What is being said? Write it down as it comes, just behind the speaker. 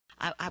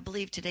I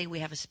believe today we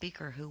have a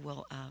speaker who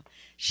will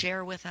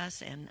share with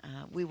us, and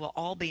we will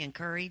all be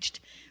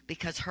encouraged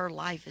because her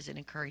life is an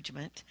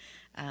encouragement.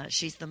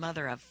 She's the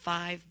mother of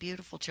 5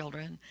 beautiful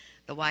children,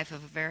 the wife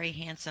of a very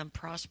handsome,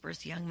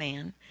 prosperous young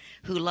man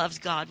who loves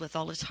God with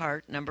all his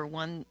heart. Number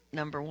one.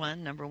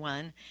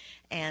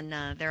 And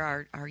there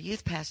are our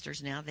youth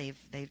pastors now.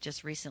 They've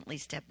just recently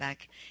stepped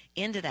back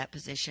into that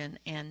position,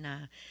 and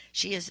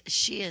she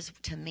is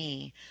to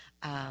me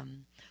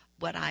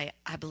what I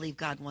believe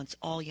God wants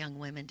all young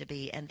women to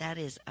be, and that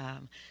is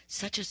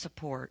such a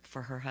support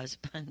for her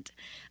husband.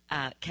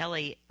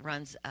 Kelly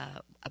runs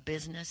a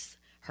business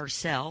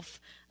herself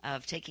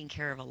of taking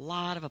care of a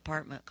lot of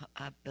apartment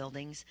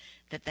buildings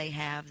that they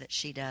have, that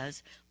she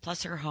does,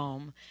 plus her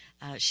home.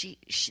 She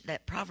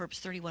that Proverbs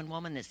 31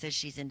 woman that says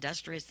she's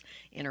industrious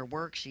in her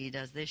work, she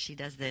does this, she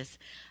does this.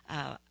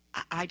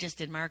 I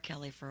just admire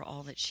Kelly for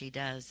all that she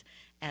does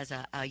as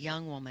a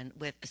young woman,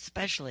 with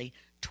especially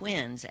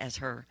twins as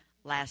her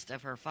last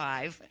of her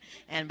 5,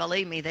 and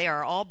believe me, they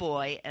are all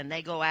boy, and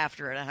they go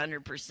after it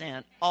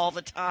 100% all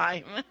the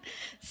time.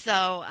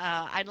 So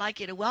I'd like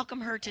you to welcome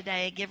her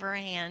today, give her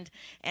a hand,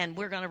 and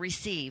we're going to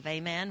receive,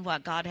 amen,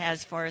 what God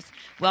has for us.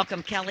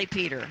 Welcome, Kelly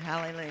Peter.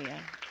 Hallelujah.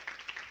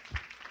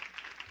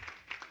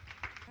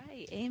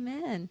 Right,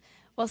 amen.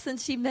 Well,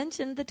 since she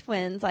mentioned the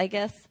twins, I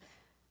guess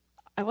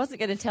I wasn't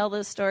going to tell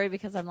this story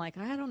because I'm like,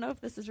 I don't know if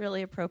this is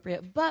really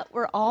appropriate, but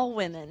we're all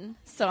women,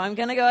 so I'm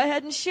going to go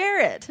ahead and share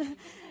it.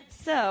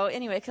 So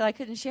anyway, because I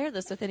couldn't share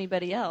this with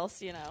anybody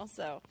else,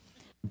 so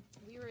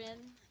we were in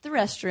the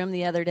restroom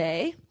the other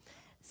day.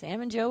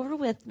 Sam and Joe were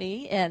with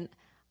me, and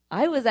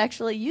I was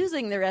actually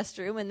using the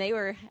restroom, and they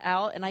were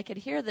out, and I could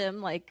hear them,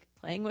 like,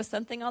 playing with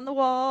something on the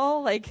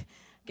wall. Like,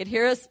 I could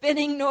hear a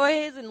spinning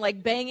noise and,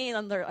 like, banging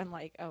on their, I'm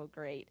like, oh,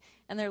 great.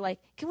 And they're like,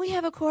 can we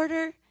have a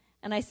quarter?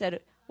 And I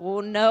said,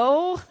 well,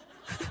 no.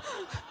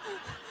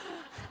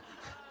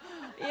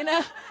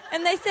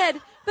 And they said,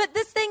 but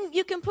this thing,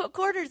 you can put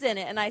quarters in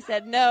it. And I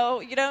said, no,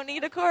 you don't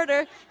need a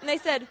quarter. And they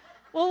said,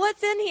 well,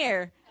 what's in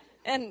here?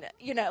 And,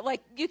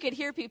 like, you could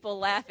hear people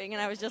laughing.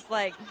 And I was just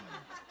like,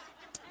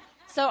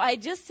 so I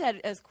just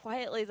said as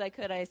quietly as I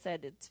could, I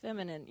said, it's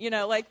feminine,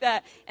 like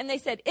that. And they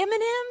said,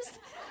 M&Ms?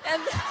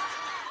 And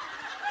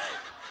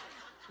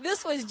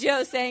this was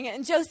Joe saying it.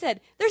 And Joe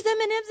said, there's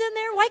M&Ms in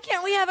there? Why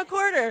can't we have a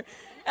quarter?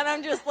 And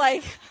I'm just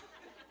like,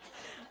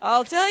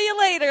 I'll tell you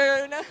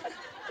later.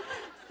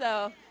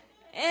 So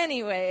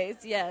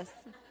anyways, yes,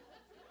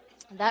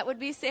 that would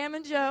be Sam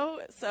and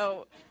Joe.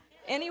 So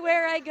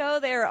anywhere I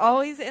go, they're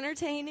always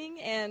entertaining,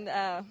 and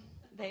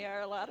they are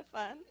a lot of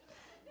fun.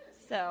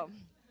 So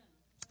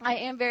I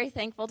am very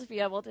thankful to be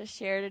able to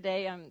share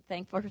today. I'm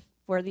thankful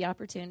for the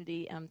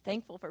opportunity. I'm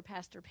thankful for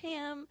Pastor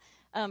Pam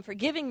for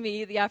giving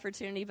me the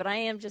opportunity, but I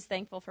am just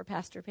thankful for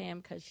Pastor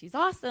Pam because she's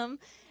awesome.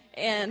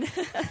 And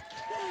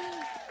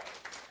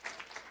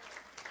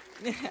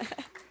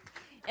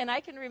and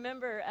I can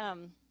remember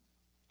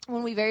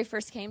when we very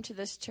first came to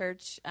this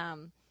church,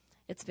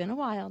 it's been a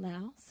while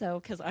now, so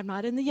because I'm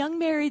not in the young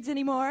marrieds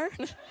anymore.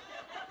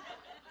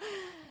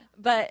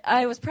 But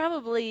I was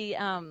probably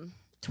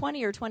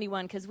 20 or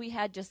 21 because we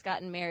had just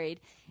gotten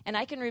married. And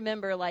I can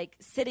remember, like,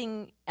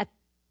 sitting at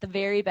the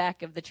very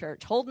back of the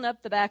church, holding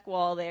up the back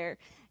wall there,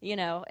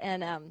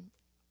 and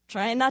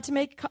trying not to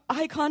make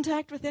eye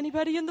contact with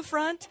anybody in the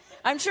front.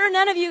 I'm sure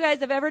none of you guys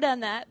have ever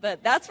done that,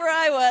 but that's where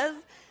I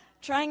was,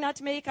 trying not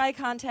to make eye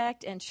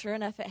contact, and sure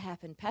enough, it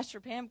happened. Pastor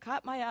Pam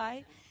caught my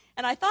eye,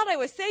 and I thought I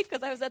was safe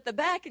because I was at the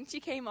back, and she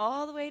came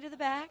all the way to the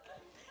back,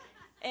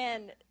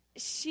 and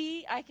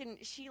she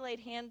laid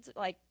hands,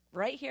 like,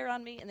 right here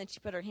on me, and then she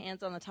put her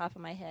hands on the top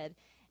of my head,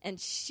 and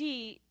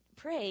she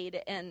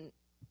prayed, and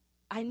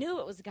I knew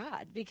it was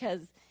God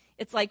because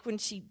it's like when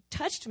she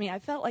touched me, I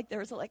felt like there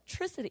was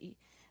electricity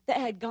that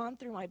had gone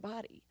through my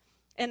body,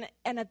 and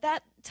at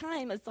that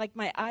time, it's like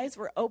my eyes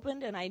were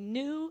opened, and I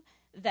knew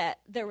that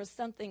there was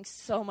something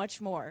so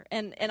much more.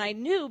 And I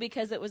knew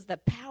because it was the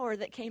power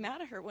that came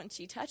out of her when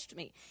she touched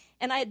me.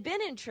 And I had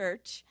been in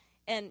church,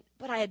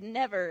 but I had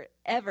never,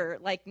 ever,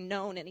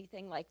 known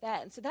anything like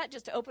that. And so that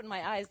just opened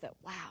my eyes that,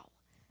 wow,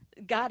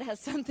 God has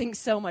something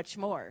so much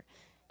more.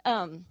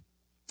 And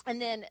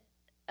then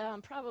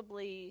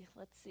probably,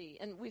 let's see,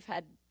 and we've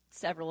had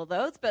several of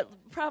those, but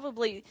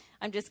probably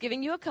I'm just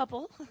giving you a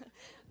couple.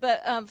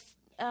 But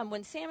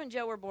when Sam and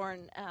Joe were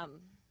born,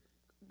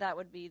 that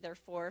would be their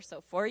 4.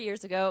 So 4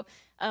 years ago,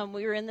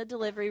 we were in the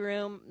delivery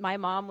room. My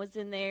mom was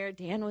in there.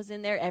 Dan was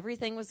in there.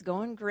 Everything was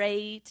going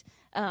great.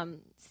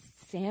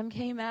 Sam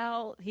came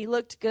out. He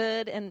looked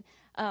good. And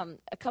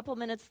a couple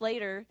minutes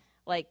later,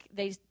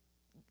 the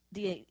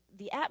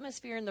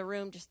atmosphere in the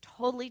room just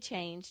totally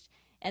changed.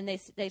 And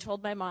they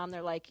told my mom,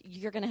 they're like,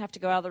 you're going to have to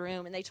go out of the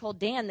room. And they told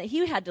Dan that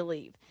he had to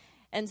leave.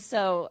 And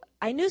so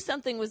I knew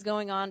something was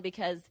going on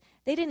because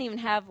they didn't even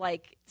have,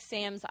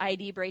 Sam's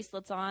ID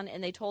bracelets on,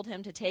 and they told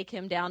him to take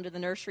him down to the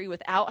nursery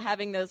without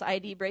having those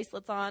ID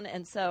bracelets on.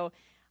 And so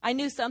I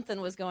knew something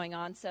was going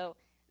on. So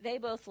they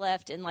both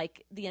left, and,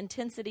 the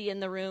intensity in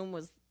the room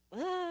was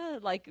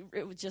like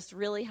it was just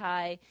really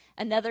high.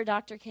 Another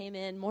doctor came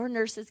in, more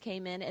nurses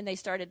came in, and they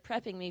started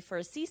prepping me for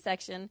a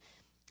C-section.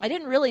 I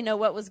didn't really know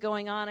what was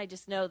going on. I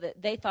just know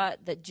that they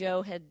thought that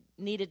Joe had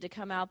needed to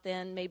come out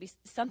then, maybe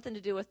something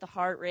to do with the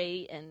heart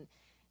rate, and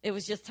it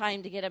was just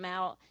time to get him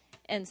out.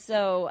 And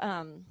so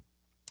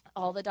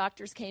all the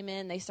doctors came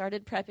in. They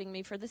started prepping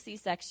me for the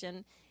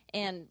C-section,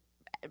 and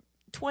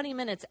 20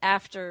 minutes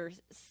after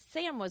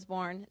Sam was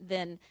born,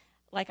 then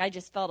like I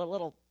just felt a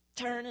little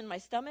turn in my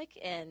stomach,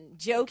 and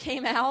Joe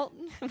came out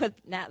with,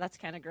 that's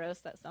kind of gross.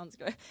 That sounds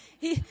gross.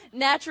 He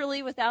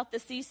naturally, without the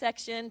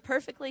C-section,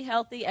 perfectly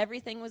healthy.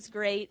 Everything was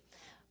great.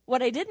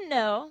 What I didn't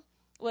know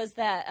was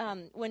that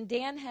when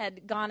Dan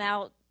had gone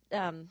out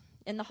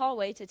in the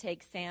hallway to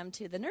take Sam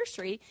to the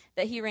nursery,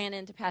 that he ran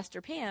into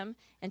Pastor Pam,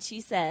 and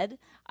she said,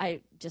 I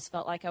just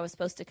felt like I was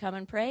supposed to come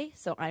and pray,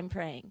 so I'm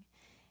praying.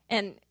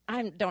 And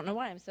I don't know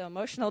why I'm so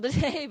emotional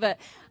today, but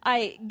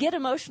I get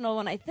emotional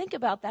when I think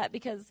about that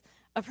because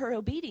of her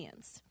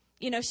obedience.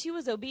 You know, she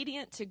was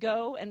obedient to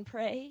go and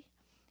pray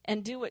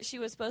and do what she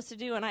was supposed to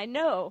do. And I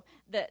know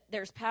that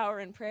there's power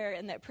in prayer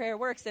and that prayer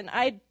works. And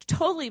I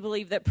totally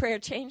believe that prayer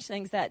changed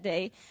things that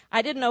day.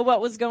 I didn't know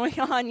what was going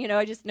on. You know,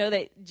 I just know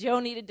that Joe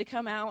needed to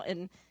come out,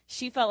 and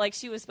she felt like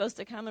she was supposed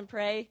to come and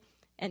pray,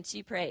 and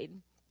she prayed.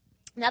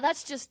 Now,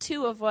 that's just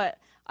two of what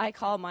I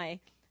call my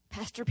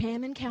Pastor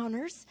Pam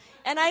encounters.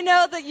 And I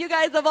know that you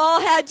guys have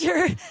all had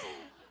your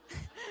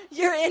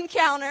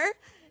encounter,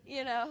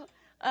 you know.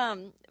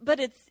 But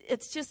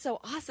it's just so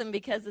awesome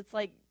because it's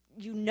like,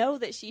 you know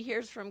that she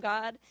hears from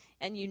God,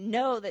 and you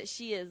know that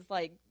she is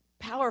like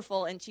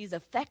powerful and she's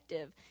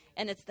effective,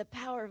 and it's the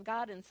power of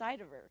God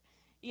inside of her,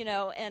 you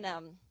know. And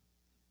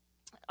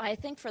I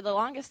think for the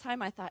longest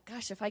time I thought,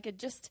 gosh, if I could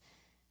just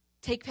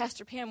take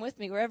Pastor Pam with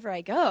me wherever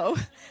I go,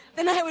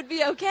 then I would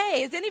be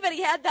okay. Has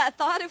anybody had that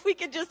thought, if we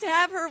could just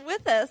have her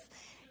with us,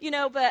 you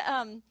know? But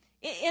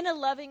in a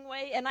loving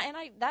way, and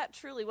I that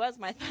truly was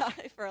my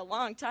thought for a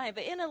long time,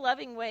 but in a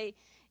loving way,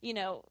 you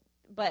know,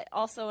 but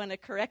also in a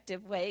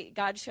corrective way,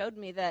 God showed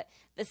me that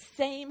the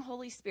same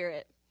Holy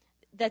Spirit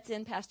that's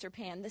in Pastor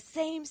Pam, the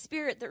same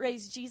Spirit that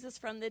raised Jesus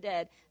from the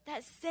dead,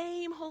 that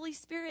same Holy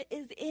Spirit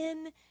is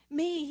in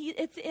me.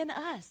 It's in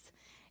us.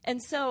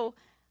 And so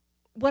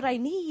what I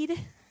needed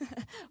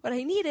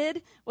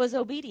was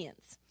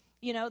obedience.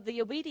 You know,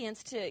 the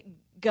obedience to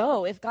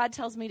go. If God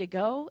tells me to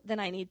go,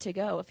 then I need to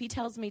go. If he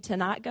tells me to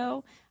not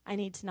go, I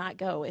need to not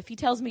go. If he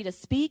tells me to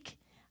speak,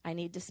 I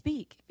need to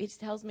speak. If he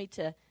tells me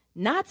to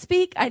not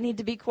speak, I need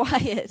to be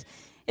quiet.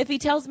 If he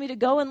tells me to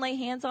go and lay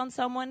hands on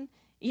someone,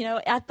 you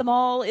know, at the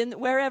mall, in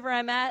wherever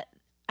I'm at,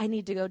 I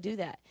need to go do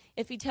that.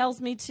 If he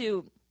tells me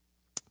to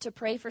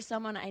pray for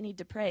someone, I need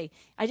to pray.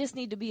 I just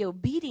need to be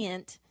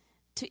obedient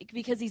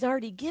because he's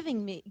already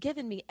given me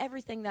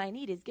everything that I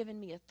need. He's given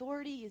me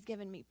authority. He's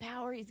given me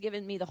power. He's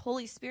given me the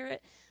Holy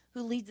Spirit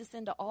who leads us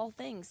into all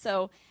things.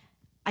 So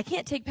I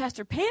can't take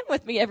Pastor Pam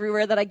with me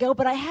everywhere that I go,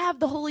 but I have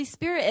the Holy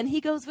Spirit, and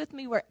he goes with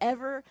me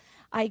wherever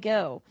I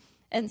go.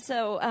 And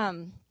so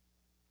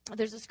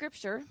there's a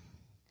scripture.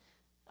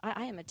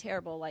 I am a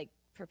terrible, like,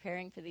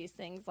 preparing for these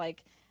things.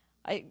 Like,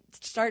 I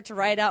start to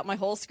write out my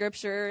whole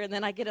scripture, and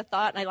then I get a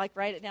thought, and I, like,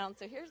 write it down.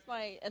 So here's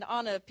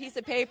on a piece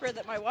of paper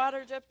that my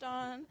water dripped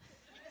on.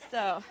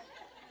 So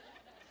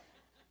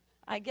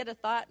I get a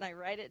thought, and I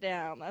write it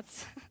down.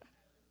 That's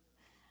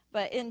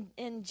But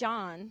in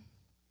John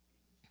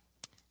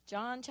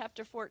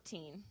chapter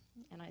 14,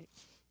 and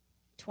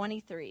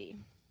 23.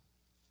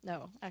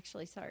 No,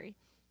 actually, sorry.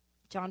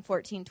 John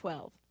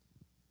 14:12.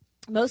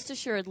 Most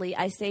assuredly,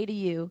 I say to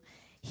you,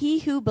 he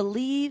who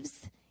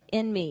believes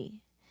in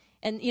me.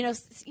 And you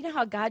know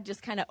how God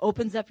just kind of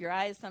opens up your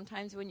eyes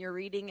sometimes when you're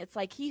reading? It's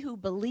like, he who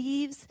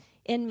believes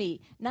in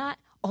me, not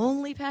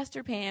only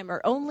Pastor Pam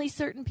or only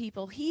certain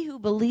people. He who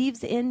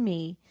believes in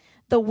me,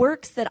 the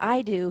works that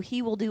I do,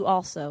 he will do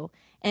also.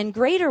 And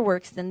greater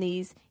works than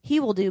these, he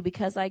will do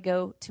because I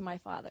go to my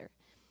Father.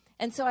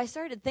 And so I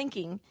started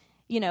thinking,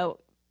 you know,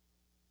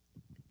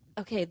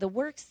 okay, the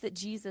works that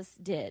Jesus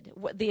did,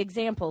 the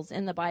examples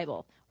in the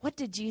Bible, what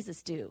did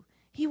Jesus do?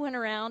 He went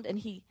around and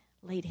he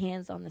laid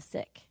hands on the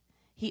sick.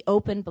 He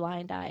opened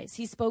blind eyes.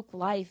 He spoke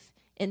life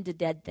into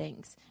dead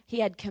things. He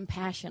had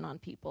compassion on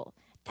people.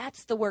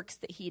 That's the works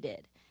that he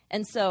did.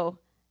 And so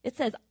it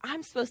says,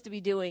 I'm supposed to be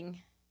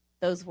doing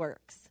those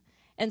works.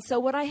 And so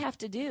what I have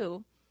to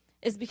do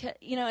is because,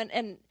 you know,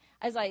 and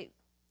as I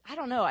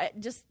don't know, I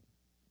just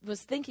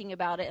was thinking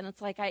about it, and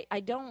it's like I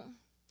don't,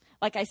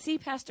 like I see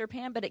Pastor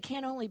Pam, but it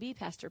can't only be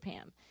Pastor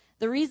Pam.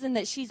 The reason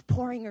that she's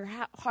pouring her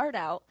heart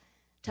out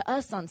to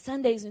us on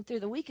Sundays and through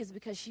the week is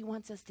because she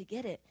wants us to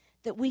get it,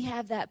 that we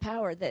have that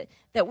power, that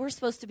we're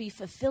supposed to be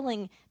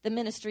fulfilling the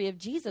ministry of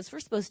Jesus. We're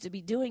supposed to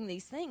be doing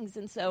these things.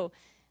 And so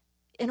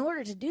in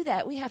order to do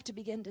that, we have to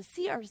begin to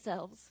see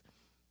ourselves.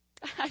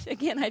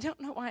 Again, I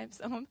don't know why I'm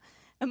so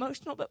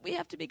emotional, but we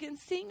have to begin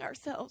seeing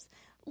ourselves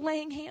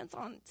laying hands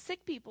on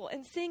sick people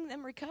and seeing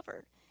them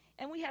recover.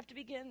 And we have to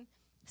begin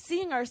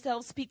seeing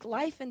ourselves speak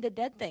life into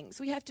dead things.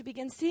 We have to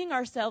begin seeing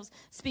ourselves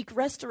speak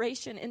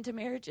restoration into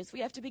marriages.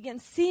 We have to begin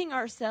seeing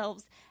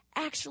ourselves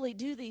actually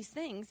do these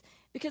things.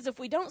 Because if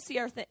we don't see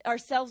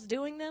ourselves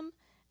doing them,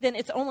 then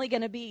it's only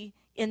going to be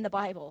in the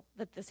Bible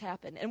that this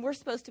happened. And we're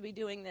supposed to be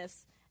doing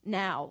this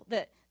now.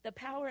 That the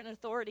power and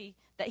authority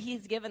that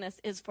he's given us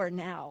is for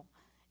now.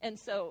 And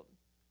so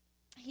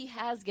he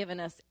has given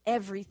us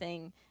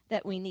everything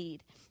that we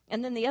need.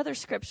 And then the other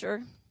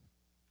scripture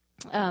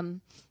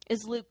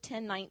is Luke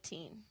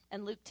 10:19.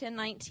 And Luke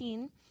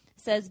 10:19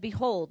 says,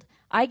 "Behold,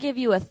 I give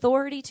you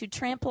authority to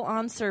trample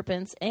on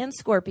serpents and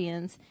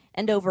scorpions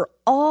and over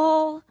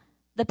all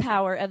the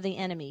power of the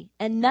enemy,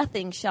 and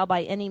nothing shall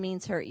by any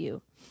means hurt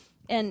you."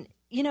 And,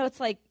 it's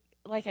like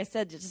I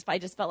said, I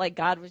just felt like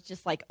God was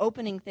just like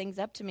opening things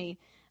up to me.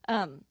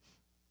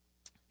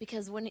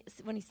 Because when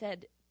he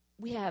said,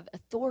 we have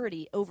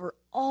authority over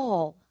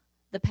all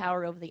the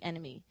power over the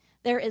enemy.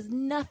 There is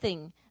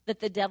nothing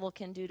that the devil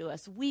can do to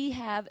us. We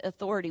have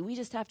authority. We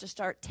just have to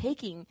start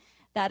taking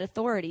that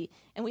authority.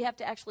 And we have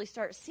to actually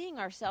start seeing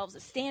ourselves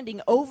as standing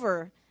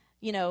over,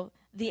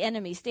 the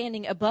enemy,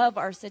 standing above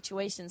our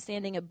situation,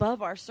 standing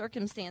above our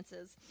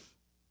circumstances,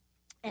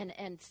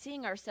 and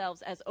seeing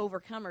ourselves as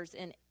overcomers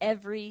in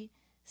every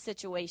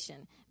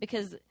situation.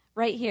 Because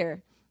right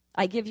here,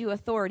 I give you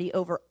authority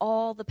over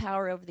all the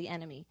power over the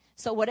enemy.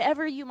 So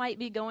whatever you might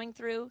be going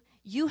through,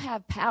 you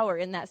have power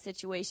in that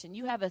situation.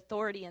 You have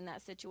authority in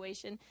that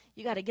situation.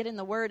 You got to get in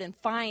the Word and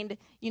find,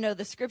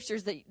 the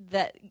scriptures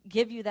that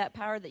give you that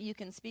power that you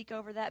can speak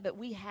over that. But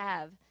we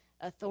have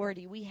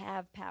authority. We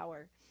have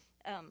power.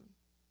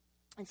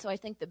 And so I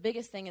think the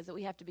biggest thing is that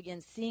we have to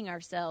begin seeing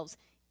ourselves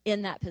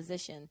in that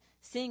position,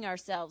 seeing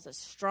ourselves as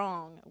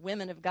strong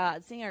women of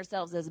God, seeing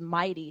ourselves as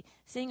mighty,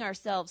 seeing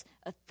ourselves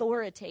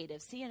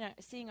authoritative,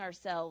 seeing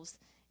ourselves,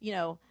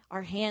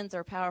 our hands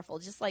are powerful.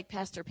 Just like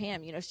Pastor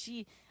Pam,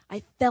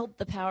 I felt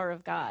the power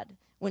of God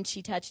when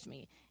she touched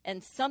me.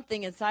 And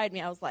something inside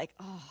me, I was like,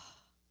 oh,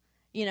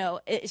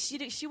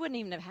 she wouldn't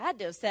even have had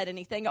to have said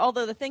anything,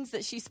 although the things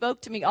that she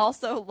spoke to me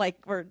also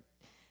were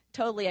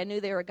totally, I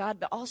knew they were God,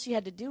 but all she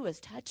had to do was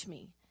touch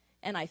me,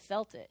 and I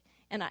felt it.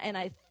 And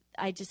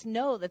I just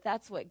know that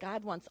that's what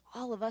God wants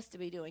all of us to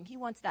be doing. He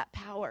wants that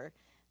power,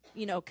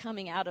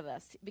 coming out of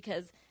us,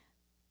 because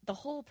the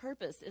whole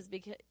purpose is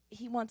because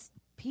he wants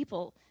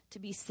people to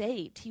be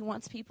saved. He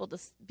wants people to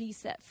be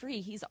set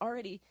free. He's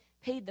already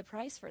paid the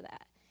price for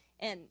that.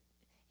 And,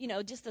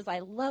 just as I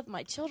love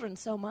my children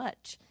so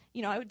much,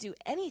 I would do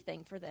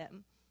anything for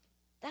them.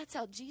 That's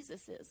how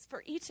Jesus is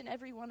for each and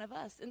every one of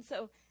us. And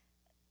so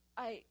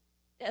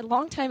a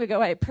long time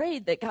ago, I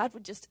prayed that God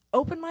would just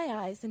open my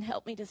eyes and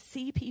help me to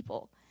see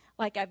people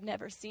like I've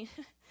never seen.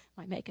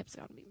 My makeup's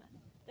going to be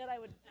messy.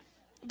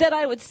 That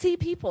I would see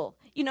people,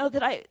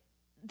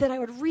 that I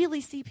would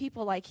really see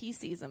people like he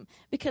sees them.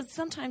 Because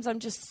sometimes I'm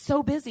just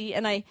so busy,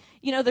 and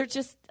they're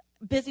just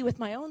busy with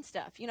my own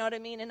stuff. You know what I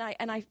mean? And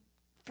I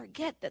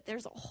forget that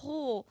there's a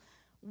whole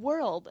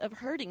world of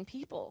hurting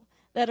people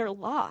that are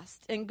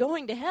lost and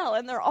going to hell,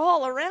 and they're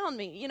all around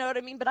me. You know what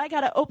I mean? But I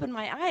got to open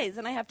my eyes,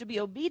 and I have to be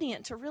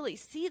obedient to really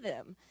see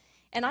them.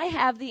 And I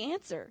have the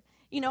answer.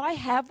 I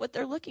have what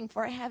they're looking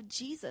for. I have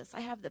Jesus.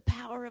 I have the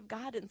power of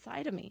God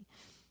inside of me.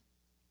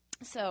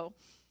 So,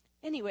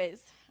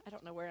 anyways, I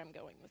don't know where I'm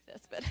going with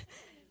this, but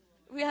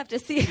we have to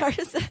see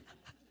ourselves.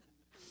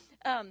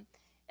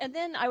 And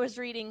then I was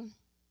reading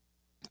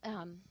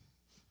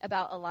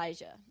about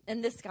Elijah,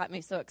 and this got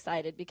me so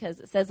excited because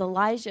it says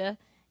Elijah,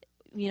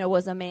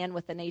 was a man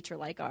with a nature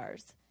like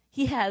ours.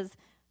 He has,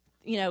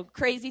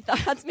 crazy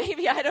thoughts,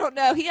 maybe, I don't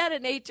know. He had a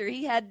nature.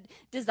 He had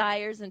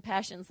desires and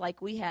passions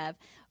like we have,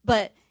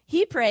 but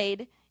he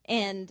prayed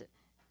and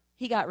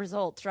he got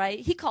results, right?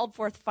 He called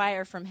forth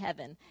fire from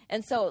heaven.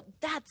 And so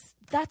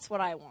that's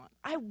what I want.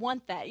 I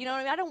want that. You know what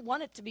I mean? I don't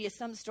want it to be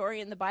some story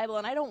in the Bible,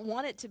 and I don't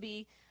want it to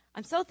be,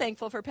 I'm so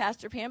thankful for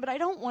Pastor Pam, but I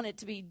don't want it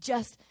to be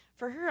just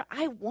for her.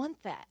 I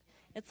want that.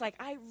 It's like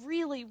I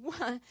really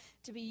want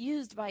to be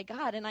used by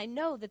God, and I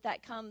know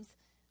that comes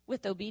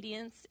with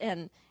obedience.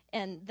 And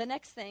the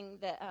next thing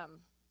that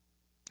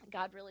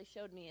God really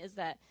showed me is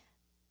that,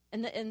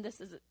 and this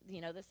is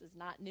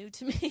not new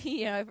to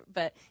me,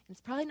 but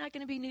it's probably not going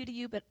to be new to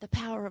you, but the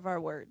power of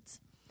our words.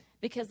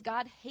 Because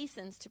God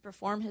hastens to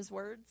perform his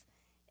words,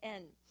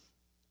 and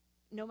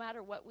no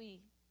matter what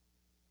we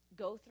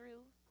go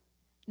through,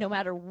 no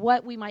matter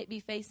what we might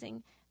be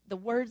facing, the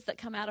words that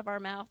come out of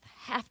our mouth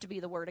have to be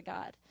the word of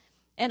God.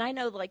 And I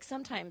know,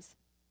 sometimes,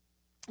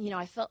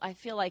 I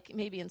feel like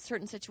maybe in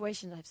certain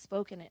situations I've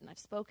spoken it, and I've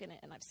spoken it,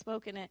 and I've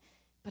spoken it,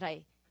 but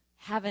I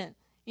haven't,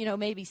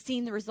 maybe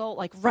seen the result,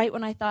 right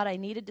when I thought I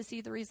needed to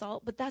see the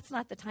result. But that's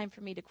not the time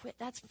for me to quit.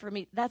 That's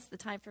the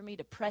time for me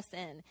to press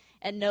in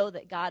and know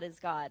that God is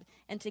God,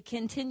 and to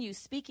continue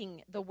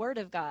speaking the word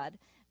of God,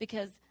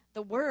 because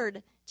the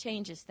word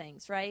changes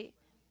things, right?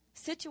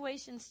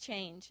 Situations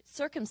change,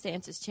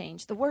 circumstances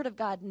change. The word of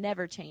God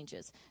never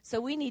changes. So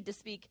we need to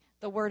speak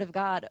the word of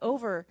God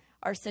over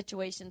our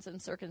situations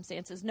and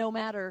circumstances, no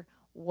matter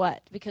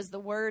what, because the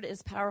word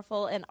is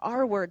powerful and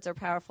our words are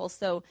powerful.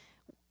 So,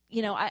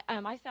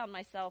 I found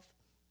myself,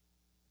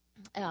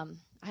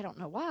 I don't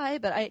know why,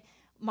 but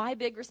my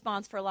big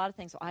response for a lot of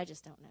things, I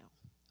just don't know.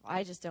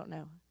 I just don't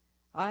know.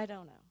 I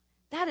don't know.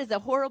 That is a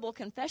horrible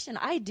confession.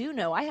 I do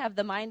know. I have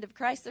the mind of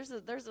Christ.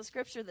 There's a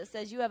scripture that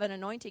says you have an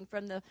anointing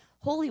from the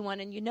Holy One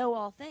and you know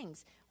all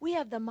things. We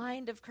have the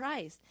mind of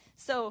Christ.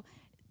 So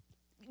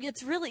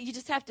it's really, you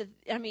just have to,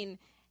 I mean,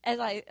 as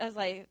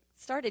I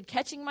started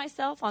catching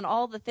myself on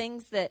all the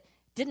things that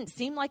didn't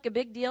seem like a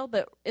big deal,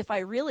 but if I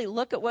really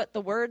look at what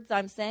the words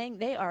I'm saying,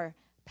 they are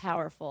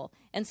powerful.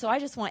 And so I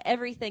just want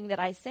everything that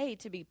I say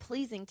to be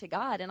pleasing to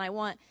God, and I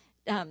want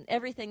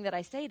everything that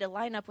I say to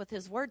line up with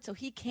his word so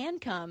he can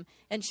come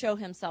and show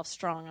himself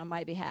strong on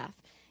my behalf.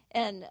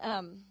 And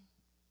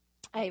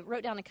I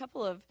wrote down a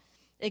couple of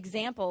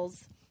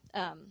examples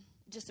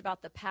just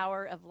about the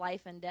power of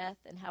life and death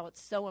and how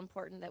it's so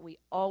important that we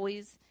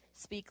always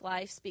speak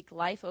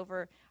life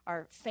over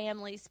our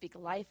families, speak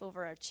life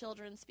over our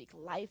children, speak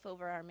life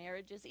over our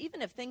marriages.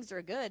 Even if things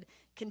are good,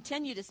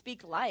 continue to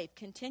speak life,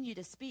 continue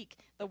to speak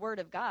the word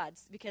of God,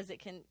 because it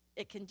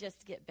can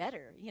just get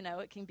better,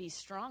 it can be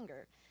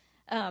stronger.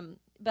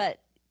 But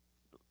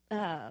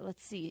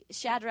let's see,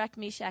 Shadrach,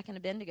 Meshach, and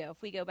Abednego,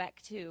 if we go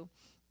back to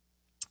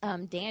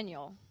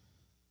Daniel.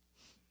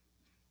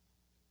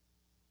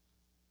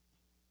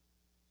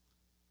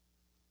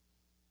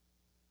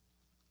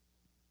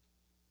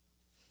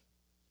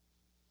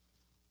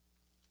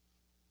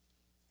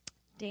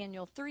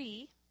 Daniel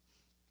 3.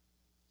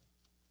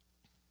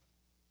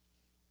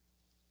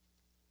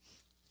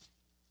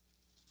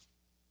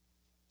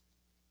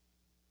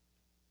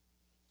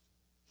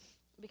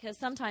 Because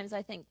sometimes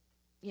I think,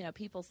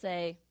 people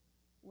say,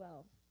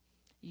 well,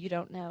 you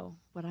don't know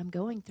what I'm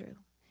going through.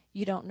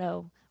 You don't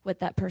know what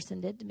that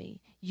person did to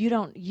me.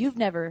 You've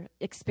never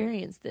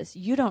experienced this.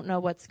 You don't know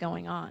what's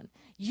going on.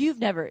 You've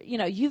never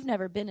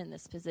been in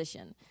this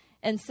position.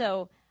 And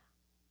so,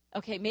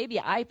 okay, maybe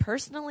I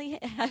personally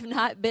have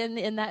not been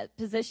in that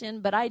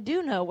position, but I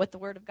do know what the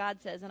Word of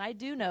God says, and I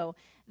do know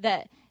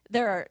that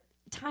there are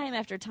time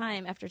after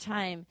time after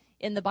time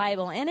in the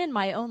Bible and in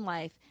my own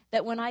life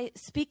that when I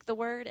speak the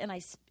Word and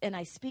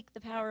I speak the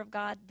power of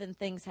God, then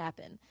things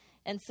happen.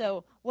 And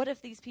so what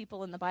if these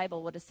people in the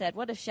Bible would have said,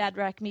 what if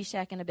Shadrach,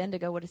 Meshach, and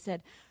Abednego would have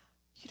said,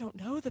 you don't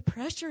know the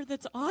pressure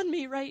that's on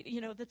me, right?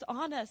 That's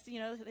on us.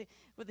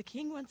 The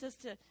king wants us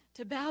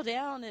to bow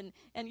down, and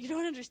you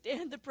don't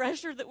understand the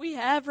pressure that we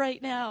have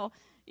right now.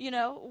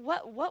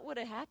 What would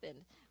have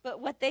happened?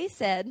 But what they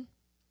said,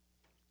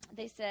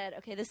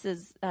 okay, this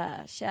is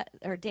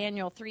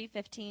Daniel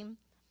 3:15,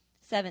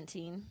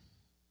 17.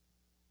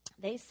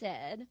 They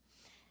said,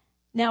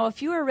 now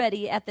if you are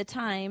ready at the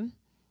time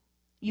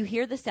you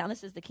hear the sound,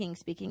 this is the king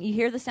speaking, you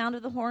hear the sound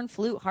of the horn,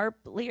 flute, harp,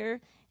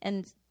 lyre,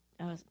 and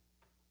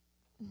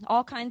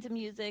all kinds of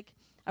music.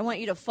 I want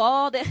you to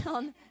fall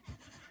down.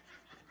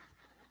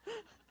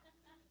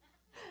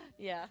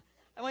 Yeah.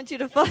 I want you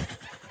to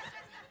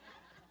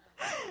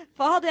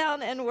fall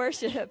down and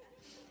worship.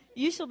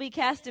 You shall be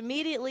cast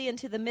immediately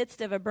into the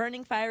midst of a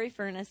burning fiery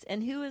furnace,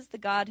 and who is the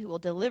God who will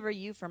deliver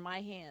you from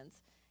my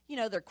hands?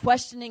 They're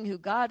questioning who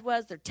God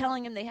was. They're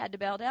telling him they had to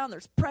bow down.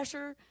 There's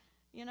pressure,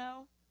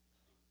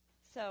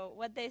 So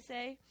what'd they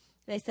say?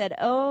 They said,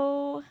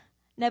 "Oh,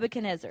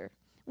 Nebuchadnezzar,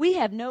 we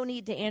have no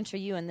need to answer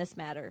you in this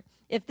matter.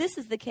 If this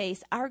is the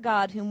case, our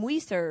God whom we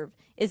serve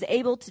is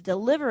able to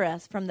deliver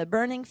us from the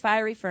burning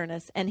fiery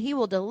furnace, and he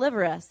will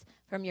deliver us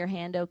from your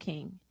hand, O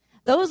king."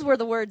 Those were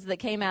the words that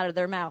came out of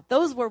their mouth.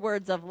 Those were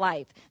words of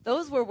life.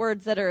 Those were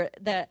words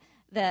that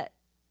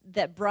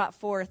brought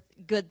forth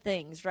good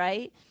things,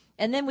 right?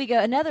 And then we go,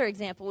 another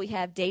example, we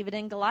have David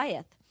and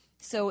Goliath.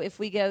 So if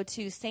we go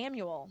to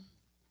Samuel,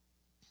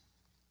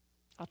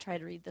 I'll try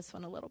to read this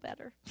one a little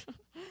better.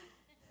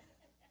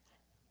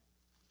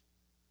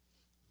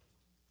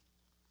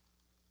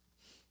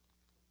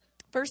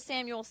 1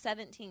 Samuel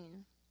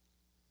 17.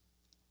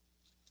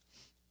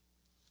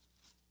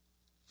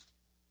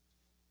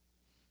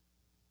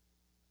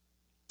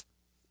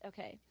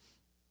 Okay.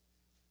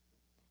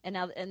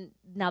 And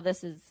now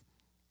this is,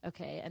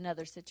 okay,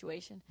 another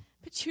situation.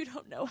 But you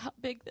don't know how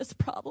big this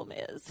problem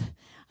is.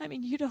 I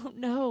mean, you don't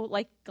know.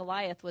 Like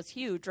Goliath was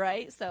huge,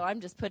 right? So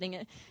I'm just putting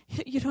it,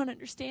 you don't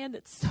understand.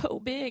 It's so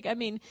big. I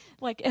mean,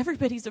 like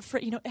everybody's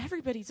afraid,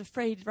 everybody's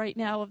afraid right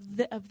now of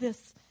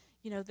this,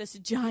 this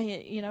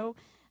giant,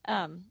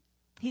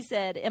 He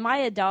said, "Am I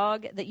a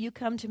dog that you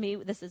come to me,"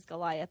 this is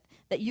Goliath,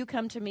 "that you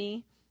come to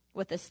me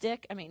with a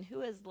stick?" I mean,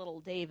 who is little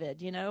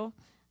David,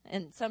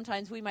 And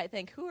sometimes we might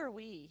think, who are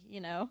we,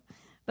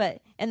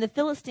 And the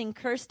Philistine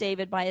cursed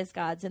David by his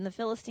gods. And the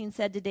Philistine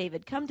said to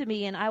David, "Come to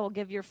me, and I will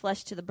give your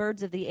flesh to the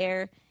birds of the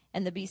air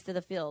and the beasts of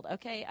the field."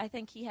 Okay, I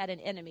think he had an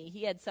enemy.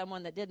 He had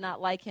someone that did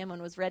not like him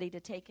and was ready to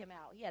take him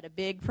out. He had a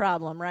big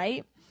problem,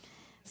 right?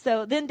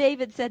 So then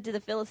David said to the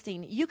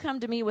Philistine, "You come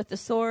to me with the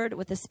sword,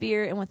 with the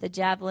spear, and with the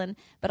javelin,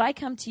 but I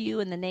come to you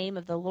in the name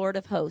of the Lord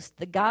of hosts,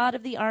 the God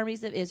of the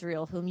armies of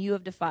Israel, whom you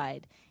have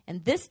defied.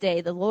 And this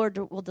day the Lord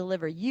will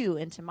deliver you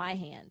into my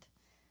hand."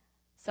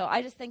 So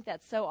I just think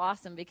that's so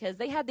awesome because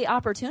they had the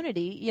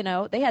opportunity,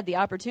 they had the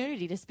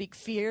opportunity to speak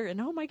fear and,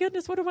 oh my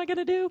goodness, what am I going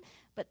to do?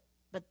 But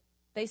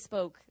they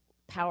spoke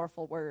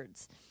powerful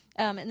words.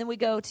 And then we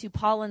go to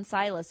Paul and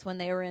Silas when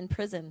they were in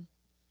prison.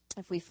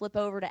 If we flip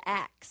over to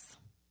Acts.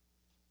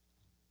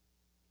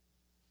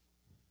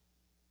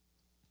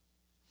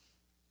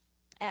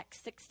 Acts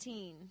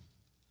 16.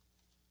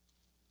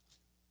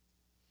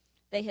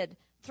 They had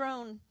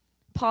thrown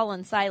Paul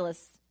and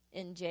Silas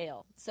in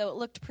jail. So it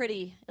looked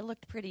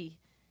pretty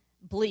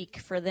bleak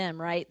for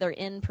them, right? They're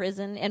in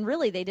prison, and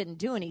really they didn't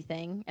do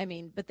anything.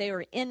 But they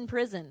were in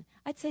prison.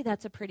 I'd say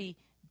that's a pretty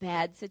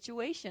bad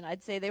situation.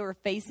 I'd say they were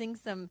facing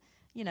some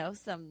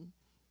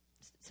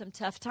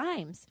tough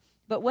times.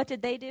 But what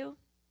did they do?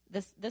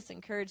 This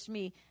encouraged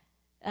me.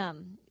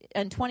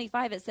 In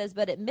 25 it says,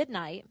 "But at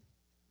midnight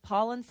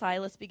Paul and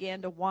Silas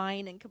began to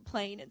whine and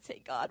complain and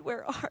say, 'God,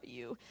 where are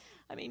you?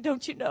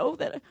 Don't you know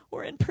that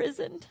we're in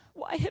prison?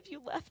 Why have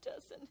you left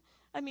us? And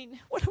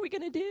what are we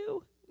going to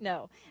do?'"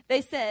 No.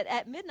 They said,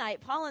 at midnight,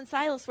 Paul and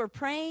Silas were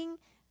praying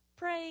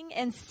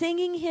and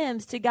singing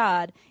hymns to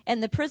God,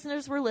 and the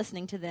prisoners were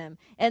listening to them.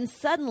 And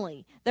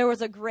suddenly there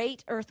was a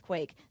great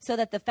earthquake, so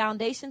that the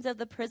foundations of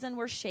the prison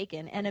were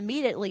shaken, and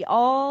immediately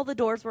all the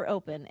doors were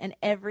open, and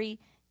every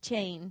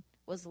chain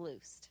was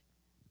loosed.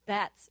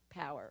 That's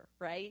power,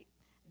 right?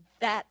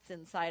 That's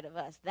inside of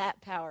us,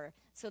 that power.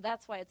 So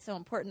that's why it's so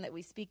important that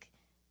we speak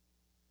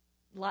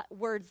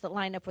words that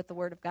line up with the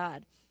Word of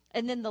God.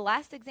 And then the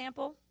last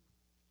example,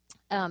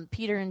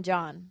 Peter and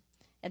John,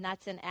 and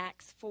that's in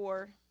Acts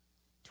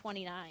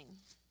 4:29.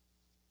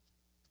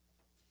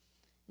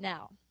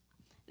 Now,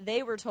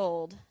 they were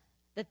told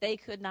that they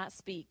could not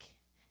speak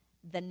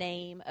the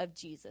name of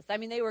Jesus.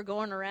 They were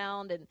going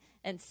around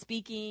and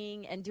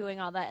speaking and doing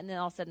all that, and then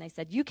all of a sudden they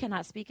said, "You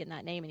cannot speak in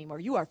that name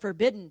anymore. You are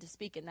forbidden to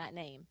speak in that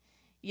name."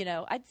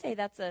 I'd say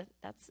that's a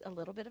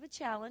little bit of a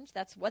challenge.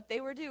 That's what they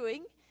were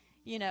doing,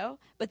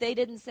 But they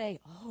didn't say,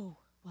 "Oh,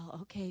 well,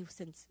 okay,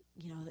 since,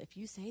 if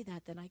you say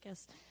that, then I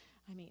guess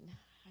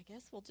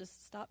we'll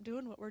just stop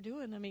doing what we're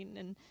doing."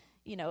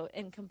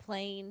 And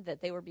complain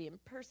that they were being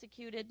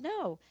persecuted.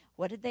 No.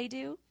 What did they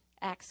do?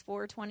 Acts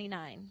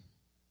 4:29.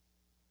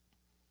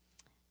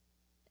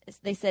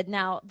 They said,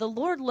 "Now the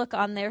Lord look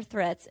on their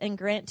threats and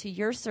grant to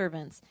your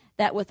servants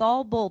that with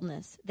all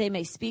boldness they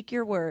may speak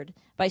your word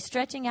by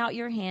stretching out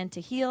your hand to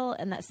heal,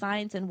 and that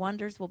signs and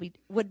wonders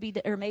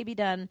may be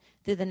done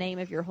through the name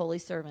of your holy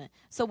servant."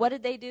 So what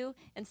did they do?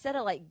 Instead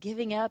of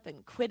giving up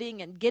and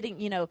quitting and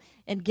getting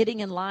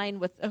in line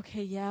with,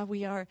 okay, yeah,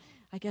 we are,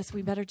 I guess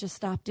we better just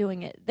stop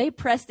doing it. They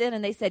pressed in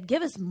and they said,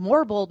 "Give us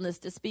more boldness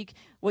to speak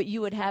what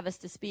you would have us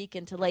to speak,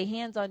 and to lay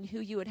hands on who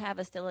you would have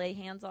us to lay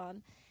hands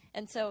on."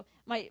 And so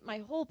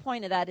my whole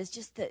point of that is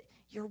just that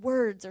your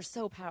words are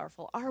so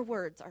powerful. Our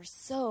words are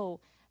so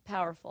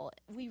powerful.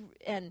 We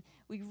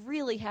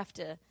really have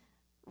to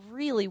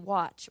really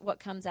watch what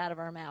comes out of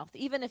our mouth,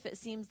 even if it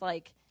seems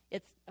like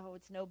it's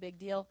no big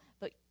deal.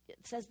 But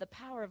it says the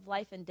power of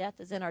life and death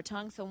is in our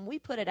tongue. So when we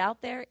put it out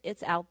there,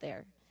 it's out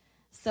there.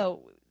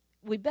 So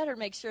we better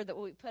make sure that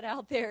what we put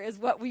out there is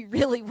what we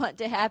really want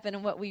to happen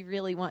and what we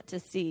really want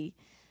to see.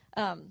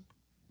 And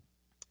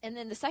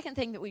then the second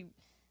thing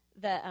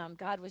that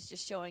God was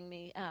just showing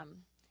me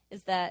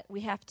is that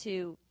we have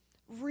to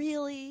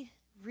really,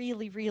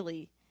 really,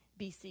 really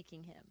be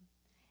seeking him.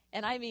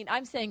 And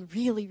I'm saying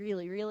really,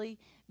 really, really,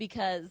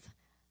 because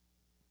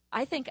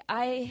I think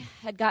I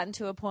had gotten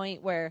to a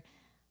point where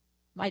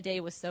my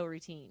day was so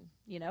routine.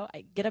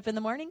 I get up in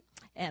the morning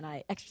and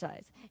I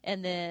exercise,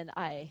 and then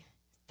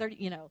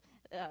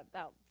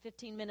about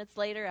 15 minutes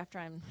later, after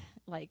I'm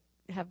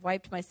have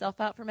wiped myself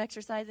out from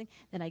exercising,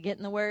 then I get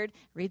in the Word,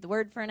 read the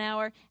Word for an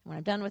hour, and when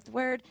I'm done with the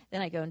Word,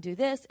 then I go and do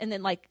this, and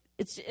then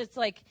it's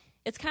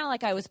kind of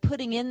like I was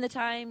putting in the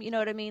time, you know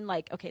what I mean?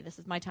 Okay, this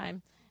is my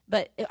time,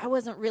 but I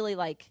wasn't really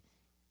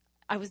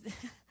I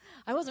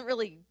wasn't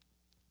really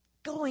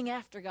going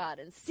after God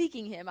and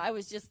seeking him. I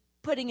was just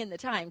putting in the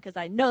time because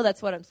I know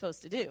that's what I'm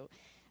supposed to do.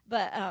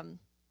 But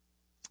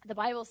the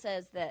Bible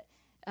says that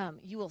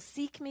you will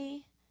seek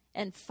me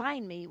and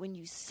find me when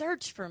you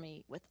search for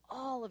me with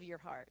all of your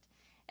heart.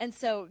 And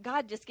so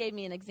God just gave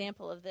me an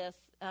example of this.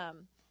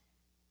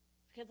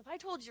 Because if I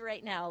told you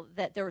right now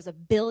that there was $1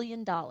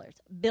 billion,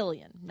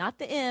 not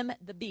the M,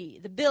 the B,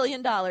 the $1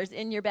 billion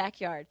in your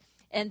backyard,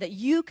 and that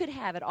you could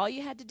have it, all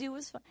you had to do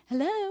was,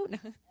 hello?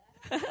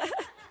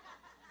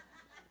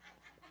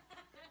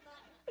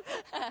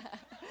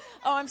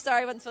 Oh, I'm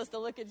sorry, I wasn't supposed to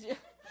look at you.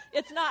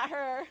 It's not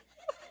her.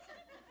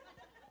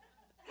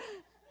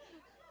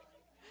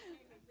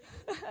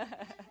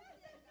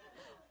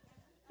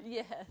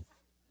 Yes.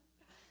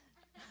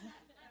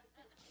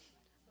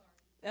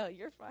 No,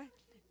 you're fine.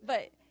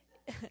 But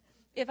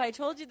if I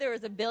told you there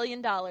was $1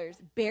 billion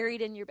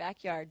buried in your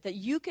backyard that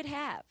you could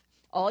have,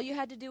 all you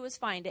had to do was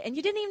find it, and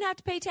you didn't even have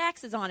to pay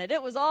taxes on it.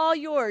 It was all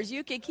yours.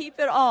 You could keep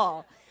it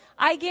all.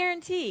 I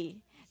guarantee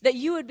that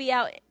you would be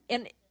out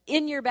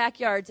in your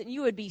backyards and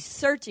you would be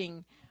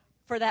searching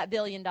for that $1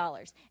 billion.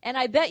 And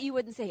I bet you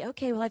wouldn't say,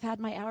 okay, well, I've had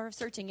my hour of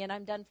searching and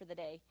I'm done for the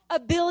day.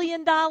 $1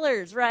 billion,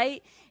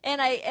 right?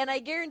 And I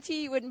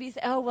guarantee you wouldn't be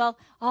saying, oh, well,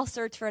 I'll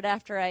search for it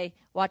after I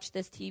watch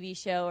this TV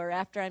show or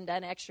after I'm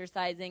done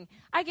exercising.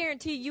 I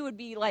guarantee you would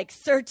be like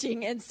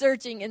searching and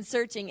searching and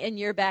searching in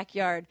your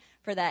backyard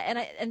for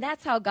that. And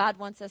that's how God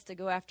wants us to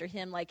go after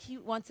him. Like he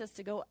wants us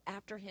to go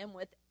after him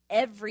with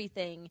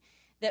everything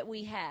that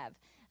we have.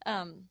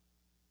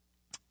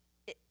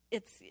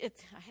 It's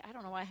I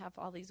don't know why I have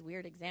all these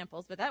weird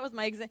examples, but that was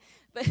my example.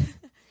 But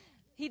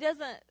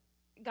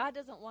God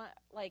doesn't want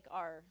like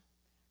our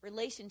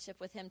relationship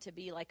with him to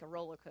be like a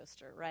roller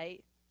coaster,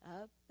 right?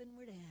 Up and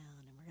we're down,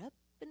 and we're up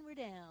and we're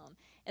down.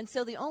 And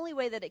so the only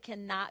way that it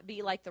cannot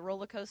be like the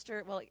roller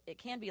coaster, well, it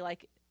can be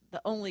like the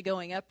only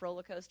going up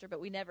roller coaster,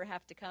 but we never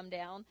have to come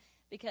down,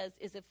 because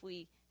is if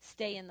we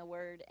stay in the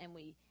Word and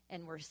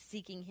we're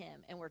seeking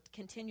him and we're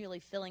continually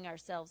filling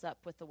ourselves up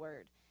with the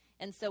Word.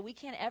 And so we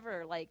can't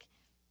ever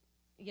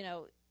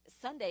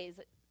Sundays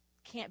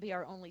can't be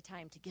our only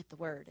time to get the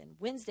Word, and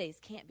Wednesdays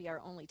can't be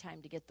our only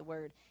time to get the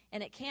Word.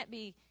 And it can't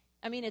be,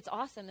 it's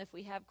awesome if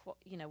we have,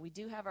 we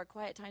do have our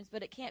quiet times,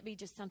 but it can't be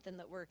just something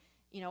that we're,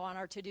 on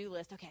our to-do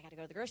list. Okay, I got to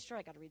go to the grocery store,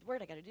 I got to read the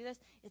Word, I got to do this.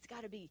 It's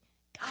got to be,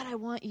 God, I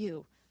want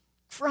you.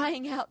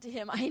 Crying out to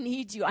him, I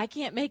need you. I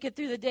can't make it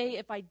through the day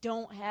if I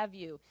don't have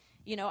you.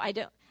 I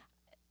don't,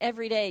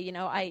 every day,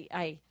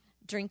 I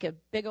drink a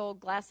big old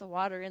glass of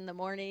water in the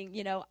morning,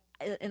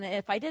 and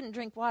if I didn't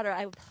drink water,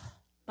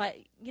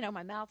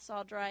 my mouth's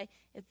all dry.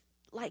 It's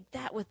like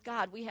that with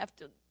God. We have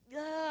to,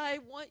 I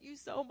want you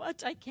so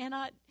much. I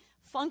cannot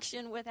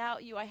function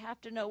without you. I have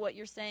to know what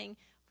you're saying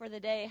for the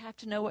day. I have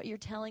to know what you're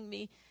telling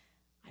me.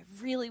 I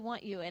really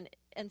want you.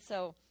 And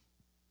so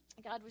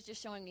God was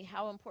just showing me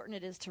how important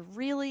it is to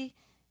really,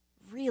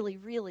 really,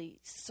 really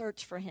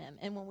search for him.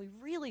 And when we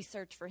really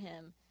search for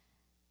him,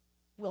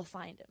 we'll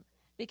find him.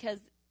 Because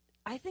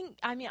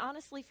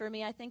honestly, for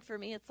me,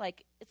 it's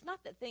like, it's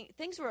not that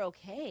things were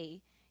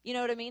okay. You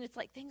know what I mean? It's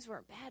like things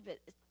weren't bad, but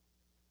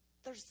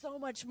there's so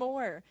much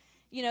more.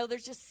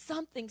 There's just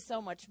something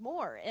so much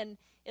more. And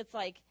it's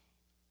like,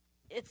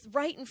 it's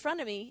right in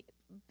front of me,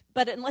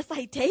 but unless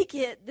I take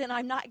it, then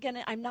I'm not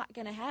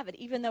gonna have it,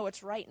 even though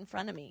it's right in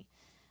front of me.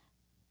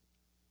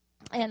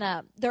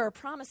 And there are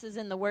promises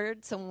in the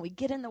Word. So when we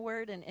get in the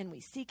Word and we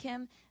seek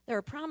him, there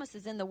are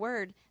promises in the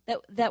Word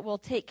that will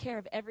take care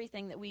of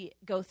everything that we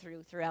go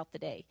throughout the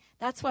day.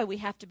 That's why we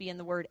have to be in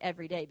the Word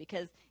every day,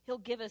 because he'll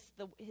give us,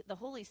 the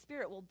Holy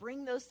Spirit will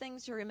bring those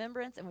things to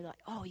remembrance, and we're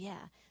like, oh,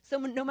 yeah. So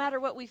no matter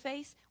what we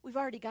face, we've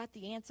already got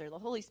the answer. The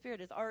Holy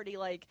Spirit has already,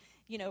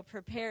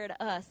 prepared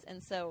us.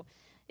 And so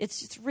it's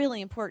just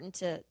really important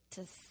to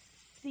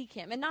seek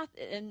him.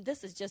 And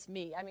this is just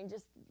me.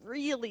 Just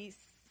really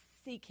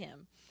seek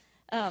him.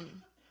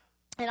 And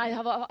I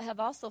have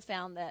also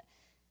found that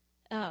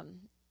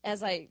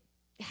as I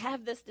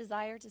have this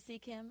desire to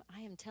seek him,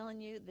 I am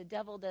telling you, the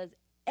devil does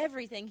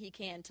everything he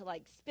can to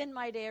spin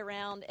my day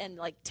around and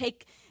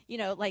take,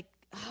 I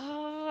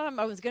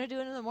was going to do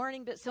it in the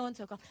morning, but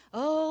so-and-so called.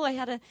 Oh, I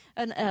had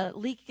a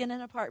leak in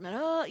an apartment.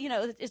 Oh,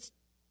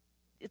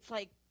 it's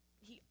like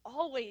he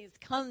always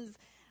comes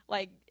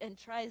and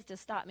tries to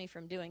stop me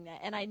from doing that.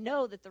 And I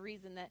know that the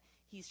reason that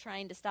he's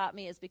trying to stop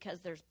me is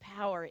because there's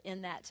power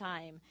in that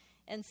time.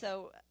 And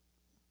so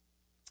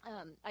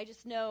I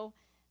just know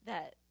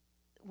that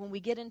when we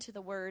get into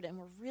the Word and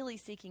we're really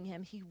seeking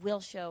him, he will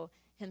show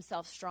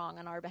himself strong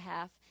on our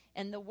behalf.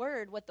 And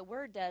what the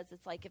Word does,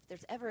 it's like if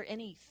there's ever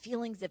any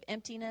feelings of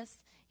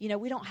emptiness, we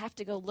don't have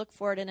to go look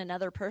for it in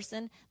another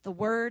person. The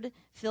Word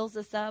fills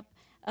us up.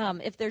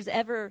 If there's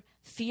ever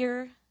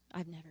fear,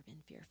 I've never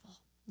been fearful.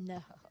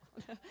 No.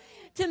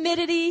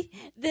 Timidity,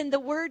 then the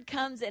Word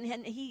comes and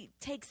he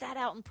takes that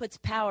out and puts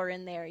power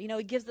in there. He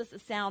gives us a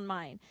sound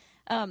mind.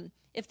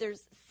 If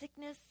there's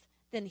sickness,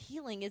 then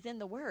healing is in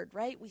the Word,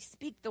 right? We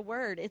speak the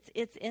Word.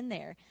 It's in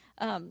there.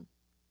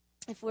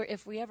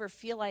 If we ever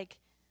feel like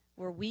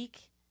we're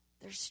weak,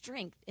 there's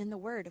strength in the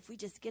Word. If we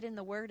just get in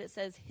the Word, it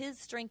says his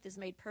strength is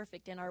made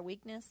perfect in our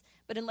weakness.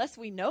 But unless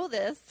we know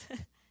this,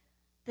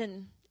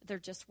 then they're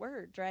just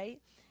words, right?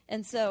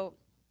 And so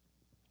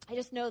I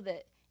just know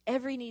that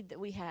every need that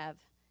we have,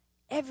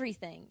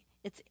 everything,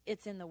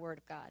 it's in the Word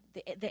of God.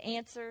 The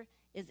answer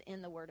is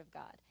in the Word of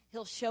God.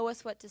 He'll show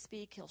us what to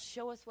speak. He'll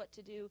show us what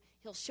to do.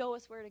 He'll show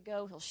us where to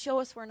go. He'll show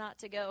us where not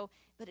to go.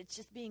 But it's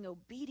just being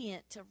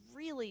obedient to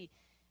really,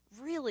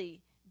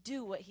 really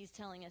do what he's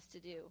telling us to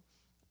do.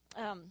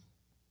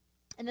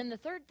 And then the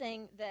third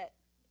thing that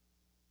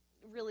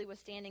really was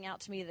standing out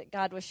to me that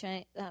God was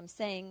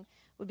saying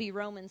would be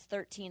Romans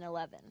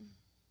 13:11.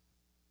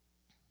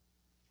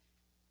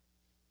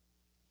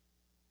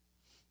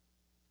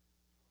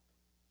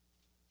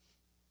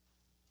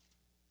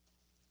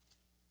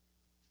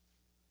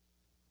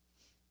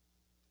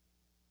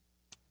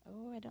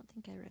 Oh, I don't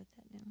think I wrote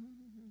that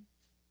down.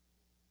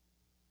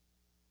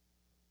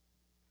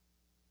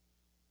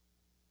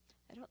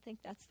 I don't think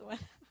that's the one.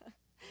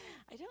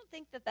 I don't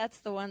think that's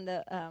the one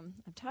that I'm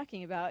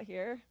talking about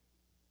here.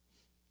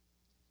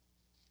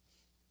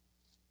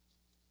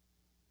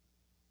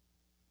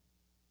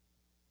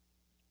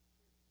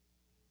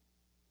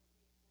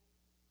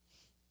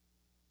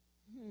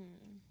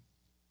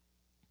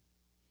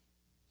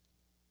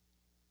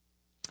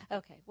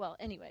 Okay, well,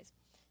 anyways,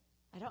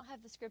 I don't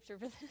have the scripture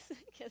for this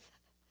because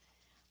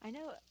I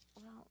know,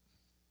 well,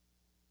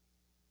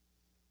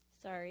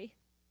 sorry.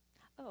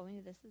 Oh,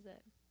 maybe this is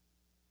it.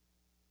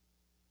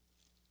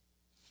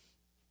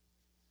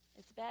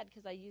 It's bad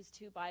because I use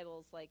two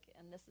Bibles,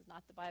 and this is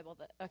not the Bible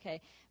that,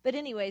 okay. But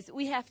anyways,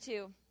 we have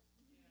to,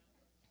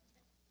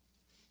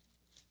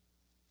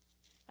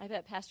 I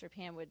bet Pastor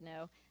Pam would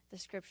know the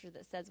scripture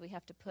that says we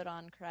have to put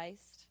on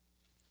Christ.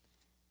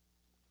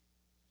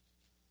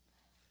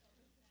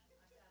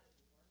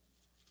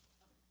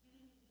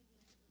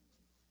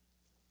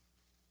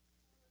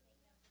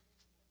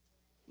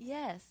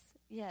 Yes,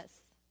 yes.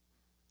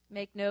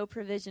 Make no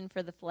provision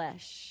for the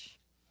flesh.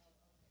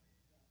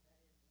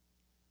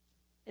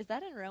 Is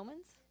that in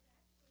Romans?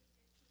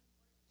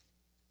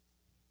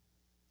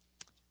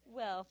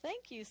 Well,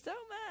 thank you so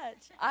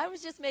much. I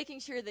was just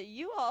making sure that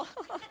you all...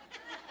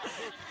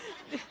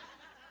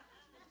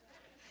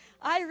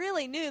 I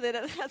really knew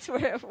that that's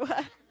where it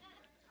was.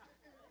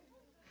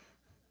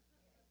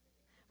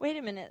 Wait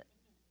a minute.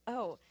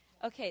 Oh,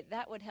 okay,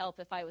 that would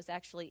help if I was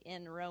actually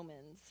in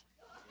Romans.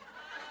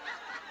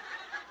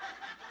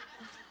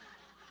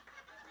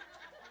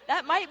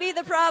 That might be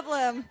the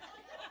problem.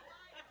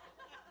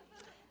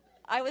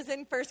 I was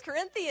in 1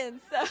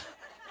 Corinthians, so...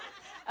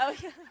 Oh,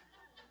 yeah.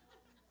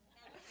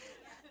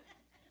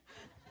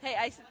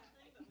 Hey,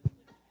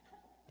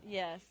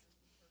 yes.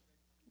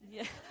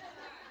 Yeah.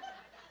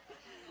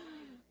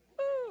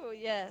 Ooh,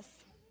 yes.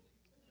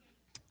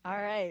 All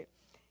right.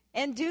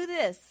 And do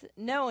this,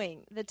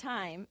 knowing the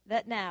time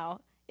that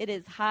now it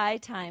is high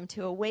time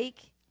to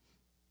awake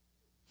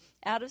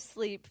out of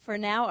sleep, for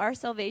now our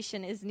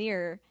salvation is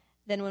nearer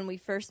than when we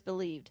first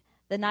believed.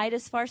 The night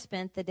is far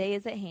spent, the day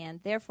is at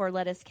hand. Therefore,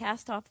 let us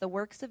cast off the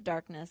works of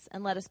darkness,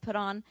 and let us put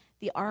on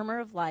the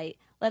armor of light.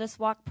 Let us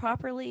walk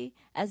properly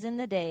as in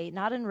the day,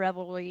 not in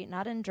revelry,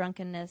 not in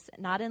drunkenness,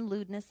 not in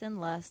lewdness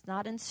and lust,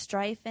 not in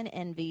strife and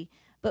envy,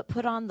 but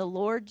put on the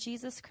Lord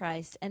Jesus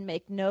Christ and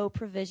make no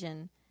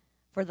provision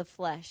for the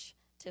flesh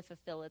to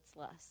fulfill its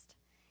lust.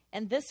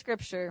 And this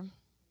scripture,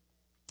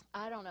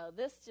 I don't know,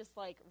 this just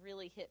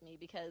really hit me,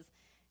 because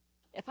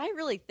if I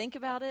really think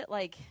about it,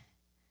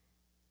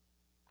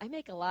 I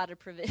make a lot of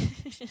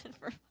provision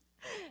for,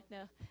 no.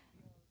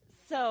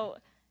 So,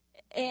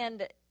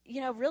 and,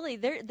 really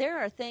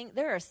there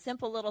are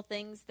simple little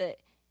things that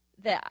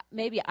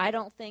maybe I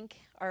don't think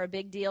are a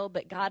big deal,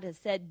 but God has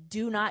said,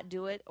 do not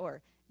do it,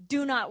 or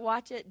do not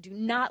watch it, do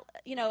not,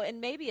 and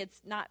maybe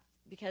it's not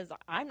because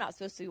I'm not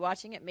supposed to be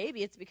watching it.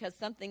 Maybe it's because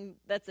something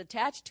that's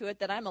attached to it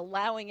that I'm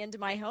allowing into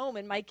my home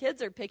and my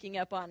kids are picking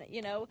up on it,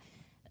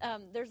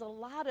 There's a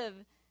lot of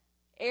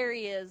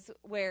areas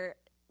where,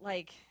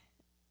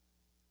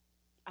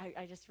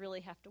 I just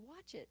really have to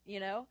watch it,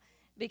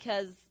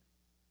 because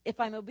if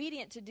I'm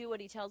obedient to do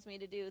what he tells me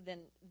to do,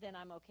 then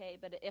I'm okay.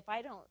 But if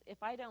I don't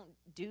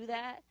do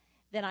that,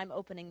 then I'm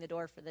opening the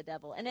door for the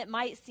devil. And it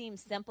might seem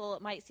simple.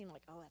 It might seem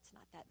like, oh, that's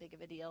not that big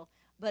of a deal.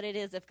 But it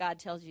is if God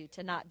tells you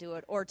to not do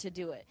it or to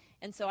do it.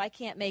 And so I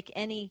can't make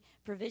any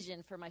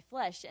provision for my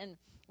flesh. And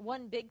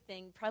one big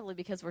thing, probably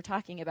because we're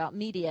talking about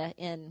media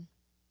in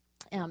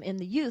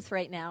the youth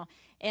right now,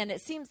 and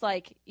it seems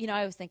like, I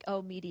always think,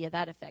 oh, media,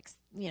 that affects,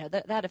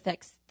 that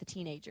affects the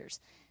teenagers.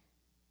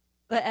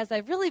 But as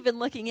I've really been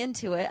looking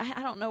into it,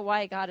 I don't know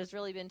why God has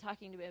really been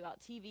talking to me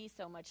about TV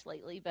so much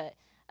lately, but,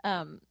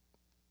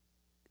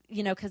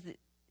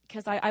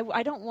 because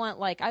I don't want,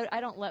 I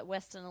don't let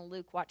Weston and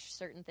Luke watch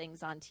certain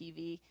things on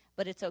TV,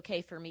 but it's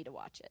okay for me to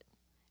watch it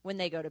when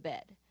they go to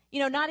bed.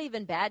 Not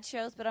even bad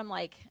shows, but I'm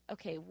like,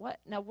 okay, what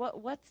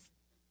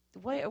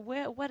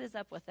is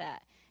up with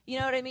that? You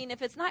know what I mean?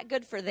 If it's not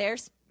good for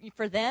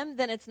them,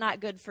 then it's not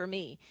good for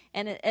me.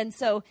 And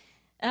so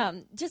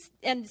just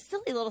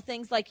silly little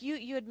things like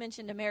you had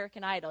mentioned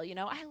American Idol.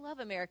 I love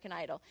American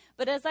Idol,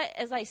 but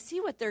as I see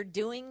what they're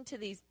doing to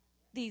these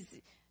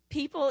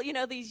people,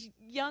 these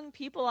young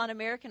people on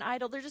American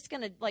Idol, they're just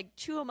going to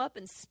chew them up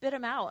and spit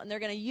them out, and they're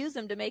going to use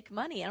them to make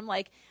money. And I'm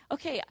like,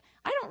 okay,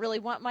 I don't really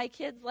want my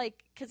kids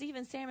because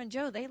even Sam and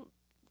Joe, they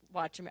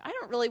watch them. I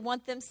don't really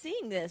want them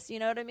seeing this. You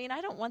know what I mean?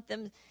 I don't want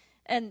them.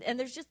 And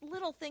there's just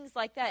little things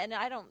like that. And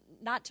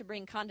not to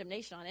bring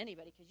condemnation on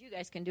anybody, because you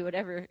guys can do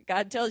whatever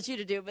God tells you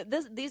to do.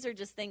 But these are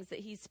just things that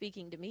he's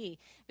speaking to me,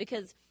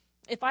 because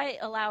if I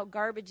allow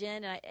garbage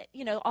in,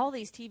 all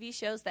these TV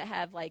shows that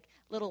have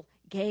little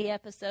gay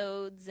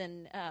episodes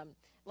and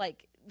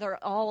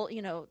they're all,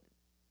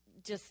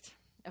 just,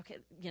 okay,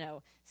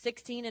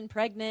 16 and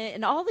pregnant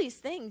and all these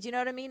things, you know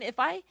what I mean? If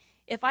I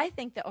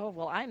think that, oh,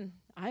 well, I'm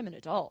an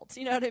adult,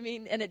 you know what I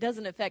mean? And it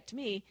doesn't affect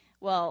me.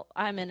 Well,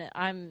 I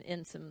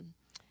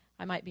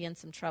might be in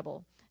some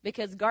trouble,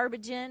 because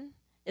garbage in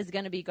is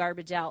going to be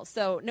garbage out.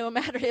 So no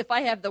matter if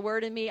I have the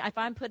word in me, if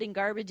I'm putting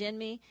garbage in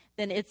me,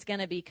 then it's going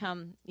to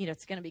become,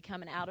 it's going to be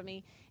coming out of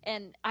me.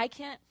 And I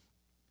can't,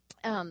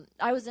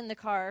 I was in the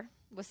car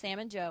with Sam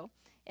and Joe,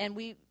 and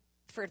we,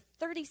 for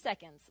 30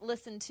 seconds,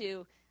 listened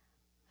to,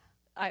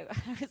 I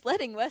was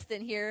letting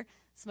Weston hear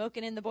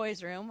Smoking in the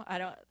Boys' Room.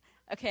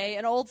 okay,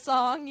 an old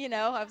song,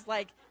 I was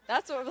like,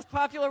 that's what was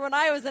popular when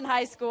I was in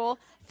high school.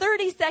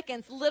 30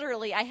 seconds,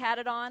 literally, I had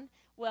it on.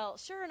 Well,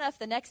 sure enough,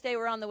 the next day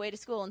we're on the way to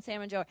school, and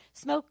Sam and Joe are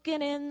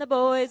smoking in the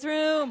boys'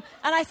 room.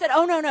 And I said,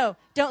 oh, no,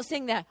 don't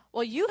sing that.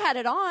 Well, you had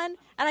it on.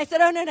 And I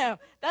said, oh, no,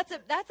 that's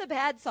a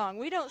bad song.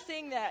 We don't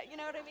sing that. You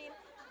know what I mean?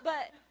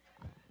 But,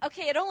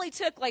 okay, it only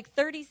took like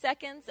 30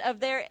 seconds of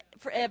their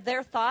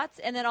thoughts,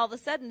 and then all of a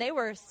sudden they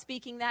were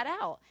speaking that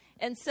out.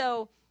 And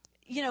so,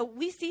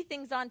 we see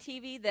things on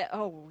TV that,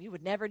 we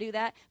would never do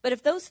that. But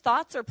if those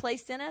thoughts are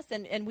placed in us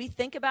and we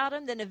think about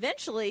them, then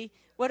eventually,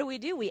 what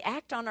do? We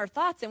act on our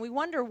thoughts, and we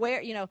wonder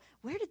where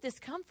did this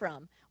come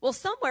from? Well,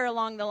 somewhere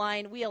along the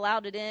line, we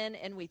allowed it in,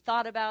 and we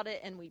thought about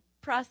it, and we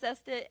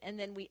processed it, and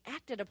then we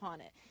acted upon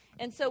it.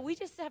 And so we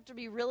just have to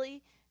be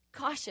really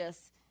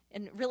cautious.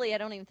 And really, I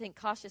don't even think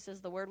cautious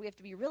is the word. We have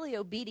to be really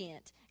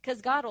obedient,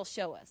 because God will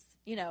show us.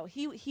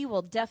 He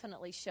will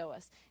definitely show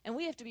us. And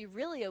we have to be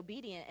really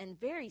obedient and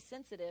very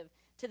sensitive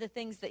to the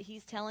things that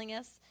he's telling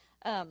us,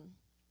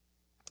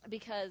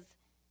 because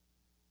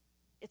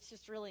it's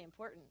just really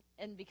important.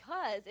 And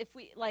because if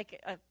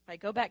I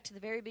go back to the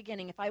very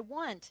beginning, if I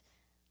want,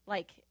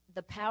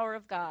 the power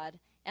of God,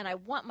 and I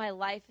want my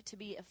life to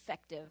be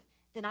effective,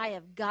 then I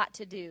have got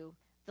to do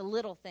the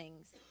little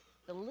things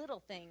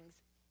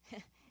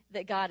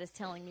that God is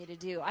telling me to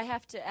do. I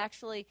have to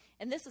actually,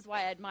 and this is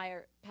why I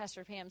admire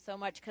Pastor Pam so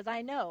much, because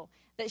I know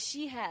that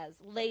she has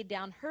laid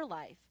down her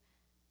life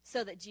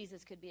so that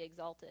Jesus could be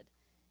exalted.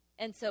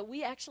 And so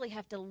we actually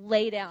have to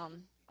lay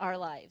down our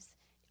lives,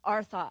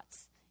 our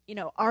thoughts,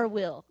 our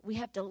will. We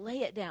have to lay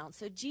it down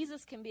so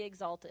Jesus can be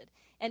exalted.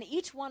 And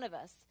each one of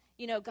us,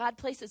 God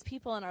places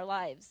people in our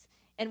lives,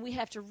 and we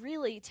have to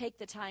really take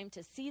the time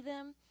to see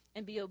them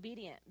and be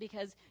obedient,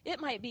 because it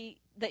might be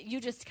that you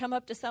just come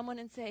up to someone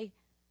and say,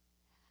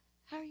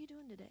 how are you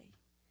doing today?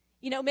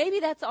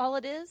 Maybe that's all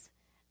it is,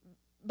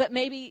 but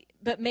maybe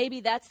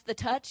that's the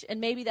touch,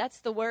 and maybe that's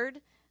the word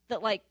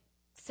that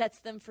sets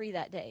them free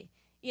that day.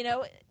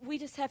 We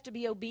just have to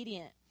be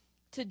obedient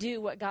to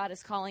do what God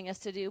is calling us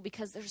to do,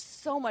 because there's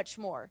so much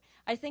more.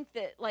 I think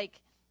that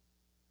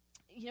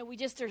we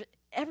just are,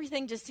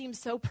 everything just seems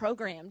so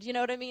programmed. You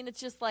know what I mean? It's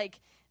just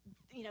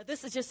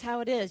this is just how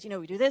it is.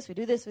 We do this, we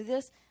do this, we do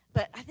this.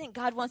 But I think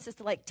God wants us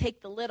to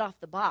take the lid off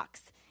the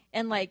box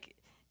and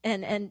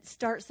and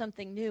start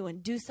something new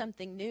and do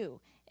something new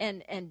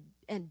and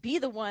be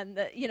the one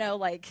that,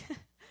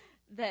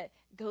 that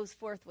goes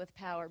forth with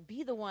power.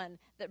 Be the one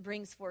that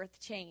brings forth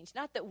change.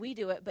 Not that we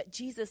do it, but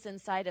Jesus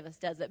inside of us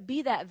does it.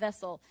 Be that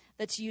vessel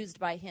that's used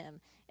by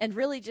him. And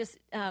really just,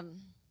 that's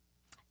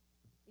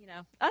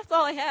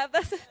all I have.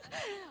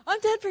 I'm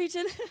done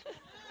preaching.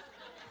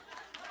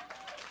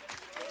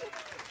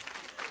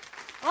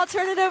 I'll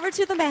turn it over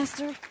to the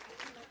master.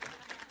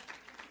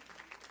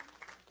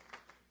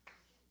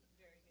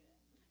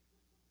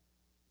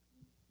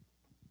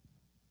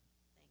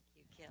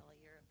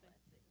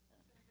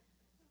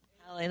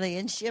 Hallelujah.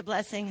 And she a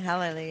blessing.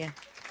 Hallelujah.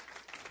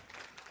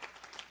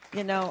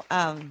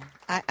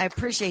 I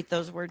appreciate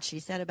those words she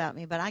said about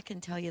me, but I can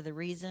tell you the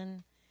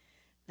reason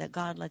that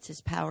God lets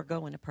his power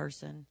go in a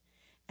person.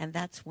 And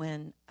that's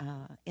when,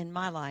 in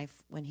my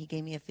life, when he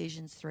gave me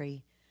Ephesians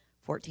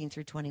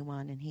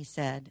 3:14-21, and he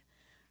said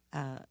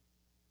that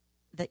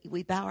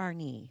we bow our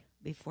knee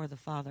before the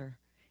Father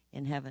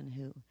in heaven,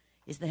 who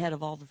is the head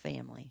of all the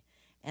family.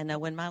 And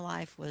when my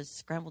life was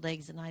scrambled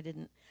eggs and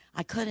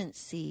I couldn't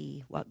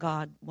see what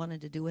God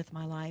wanted to do with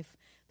my life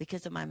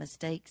because of my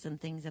mistakes and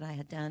things that I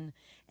had done.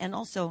 And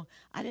also,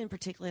 I didn't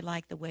particularly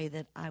like the way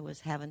that I was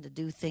having to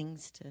do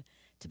things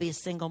to be a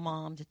single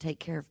mom, to take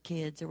care of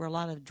kids. There were a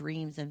lot of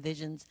dreams and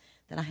visions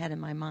that I had in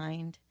my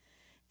mind.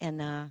 And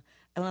when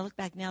I look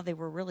back now, they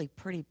were really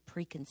pretty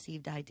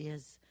preconceived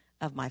ideas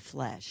of my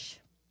flesh.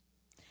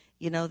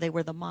 They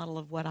were the model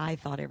of what I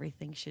thought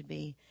everything should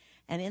be.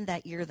 And in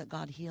that year that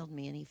God healed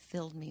me and he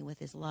filled me with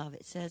his love,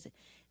 it says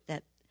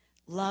that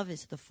love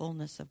is the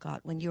fullness of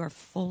God. When you are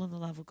full of the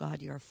love of God,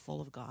 you are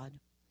full of God.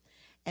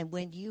 And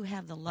when you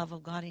have the love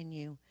of God in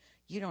you,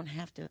 you don't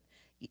have to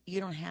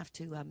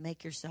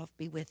make yourself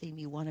be with him.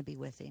 You want to be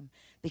with him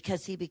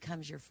because he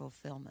becomes your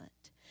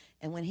fulfillment.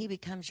 And when he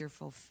becomes your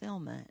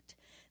fulfillment,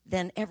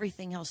 then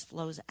everything else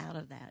flows out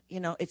of that.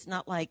 It's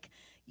not like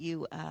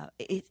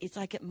it's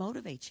like it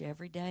motivates you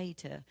every day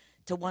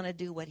to want to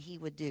do what he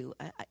would do.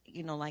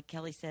 Like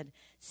Kelly said,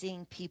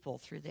 seeing people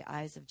through the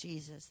eyes of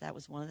Jesus, that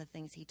was one of the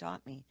things he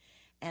taught me.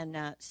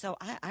 And so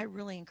I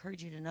really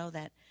encourage you to know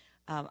that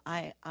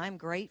I'm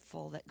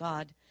grateful that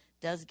God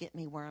does get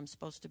me where I'm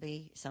supposed to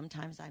be.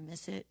 Sometimes I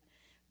miss it,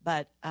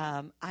 but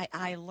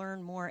I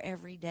learn more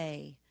every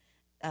day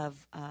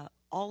of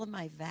all of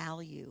my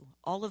value,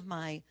 all of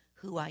my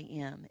who I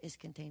am is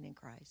contained in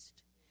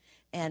Christ.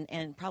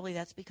 And probably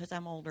that's because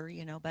I'm older,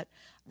 but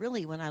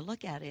really when I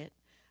look at it,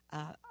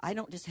 I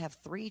don't just have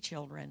 3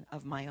 children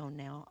of my own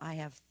now. I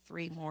have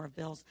 3 more of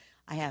Bill's.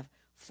 I have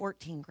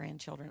 14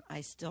 grandchildren. I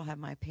still have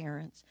my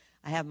parents.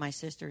 I have my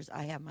sisters.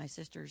 I have my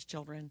sister's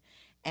children.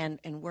 And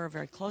we're a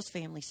very close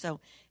family. So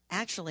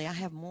actually I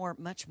have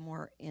much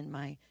more in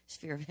my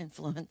sphere of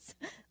influence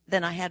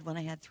than I had when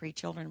I had 3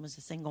 children and was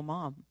a single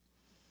mom.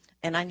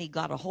 And I need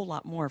God a whole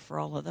lot more for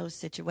all of those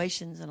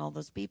situations and all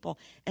those people.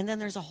 And then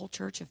there's a whole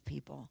church of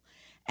people.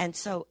 And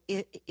so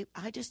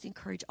I just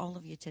encourage all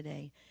of you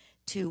today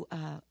to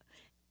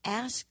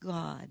ask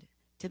God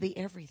to be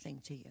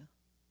everything to you.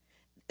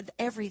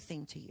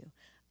 Everything to you.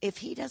 If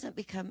he doesn't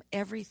become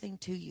everything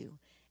to you,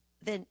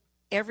 then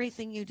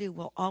everything you do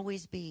will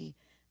always be,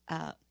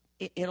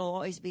 it'll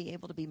always be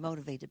able to be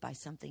motivated by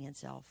something in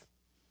self.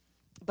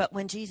 But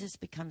when Jesus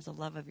becomes the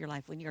love of your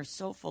life, when you're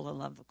so full of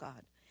love of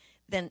God,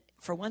 then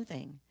for one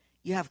thing,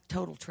 you have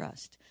total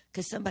trust.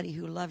 Because somebody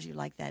who loves you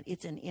like that,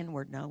 it's an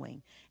inward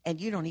knowing.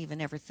 And you don't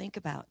even ever think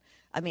about.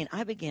 I mean,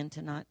 I begin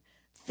to not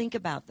think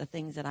about the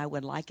things that I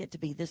would like it to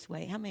be this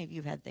way. How many of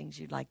you have had things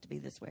you'd like to be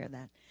this way or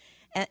that?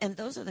 And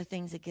those are the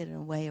things that get in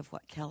the way of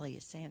what Kelly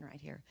is saying right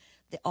here.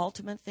 The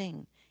ultimate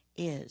thing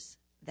is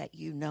that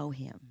you know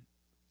him.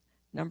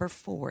 Number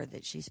 4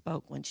 that she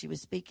spoke when she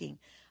was speaking,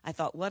 I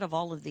thought, what of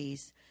all of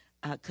these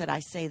could I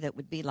say that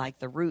would be like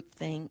the root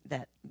thing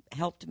that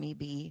helped me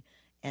be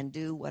and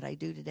do what I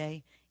do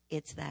today?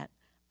 It's that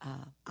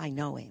I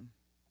know him.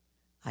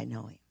 I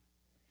know him.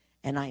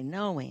 And I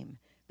know him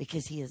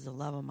because he is the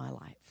love of my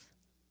life.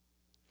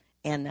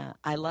 And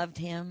I loved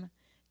him,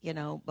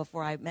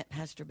 before I met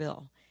Pastor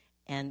Bill.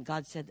 And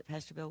God said that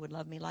Pastor Bill would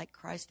love me like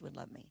Christ would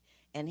love me.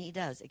 And he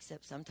does,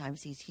 except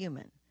sometimes he's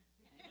human.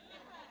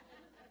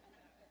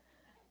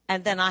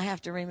 And then I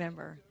have to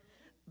remember.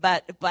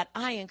 But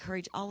I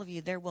encourage all of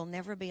you, there will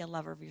never be a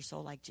lover of your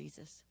soul like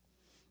Jesus.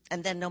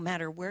 And then no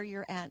matter where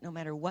you're at, no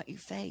matter what you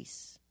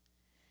face,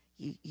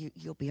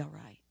 you'll be all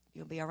right.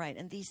 You'll be all right.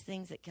 And these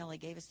things that Kelly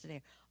gave us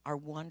today are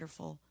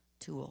wonderful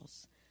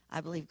tools.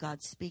 I believe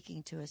God's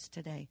speaking to us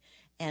today.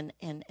 And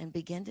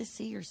begin to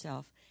see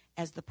yourself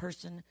as the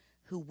person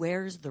who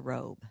wears the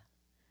robe,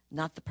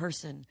 not the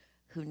person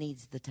who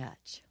needs the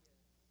touch.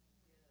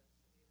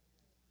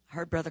 I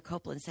heard Brother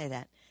Copeland say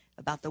that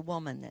about the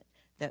woman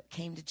that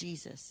came to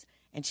Jesus,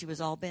 and she was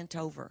all bent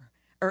over,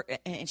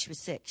 and she was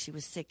sick. She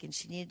was sick, and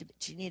she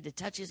needed to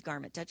touch his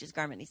garment.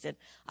 And he said,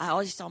 I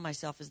always saw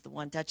myself as the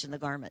one touching the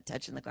garment.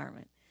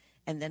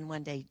 And then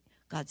one day,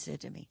 God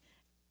said to me,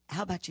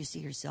 how about you see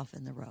yourself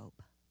in the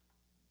robe?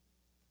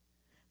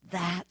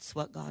 That's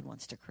what God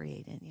wants to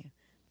create in you.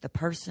 The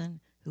person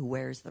who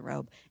wears the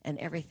robe. And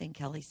everything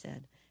Kelly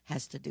said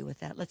has to do with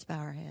that. Let's bow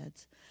our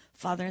heads.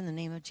 Father, in the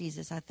name of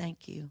Jesus, I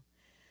thank you.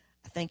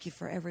 I thank you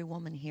for every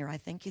woman here. I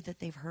thank you that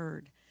they've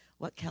heard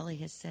what Kelly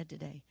has said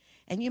today.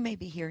 And you may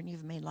be here and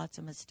you've made lots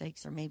of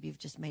mistakes, or maybe you've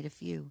just made a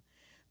few.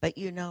 But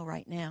you know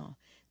right now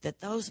that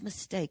those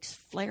mistakes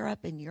flare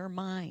up in your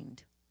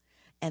mind,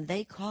 and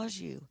they cause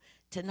you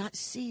to not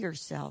see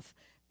yourself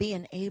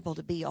being able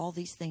to be all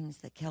these things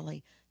that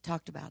Kelly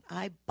talked about.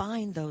 I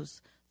bind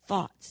those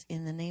thoughts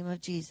in the name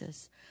of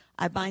Jesus.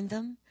 I bind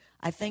them.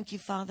 I thank you,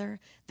 Father,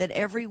 that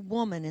every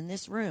woman in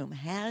this room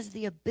has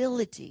the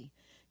ability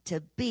to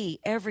be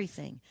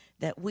everything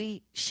that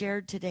we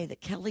shared today,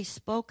 that Kelly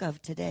spoke of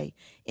today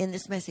in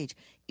this message.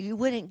 You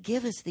wouldn't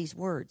give us these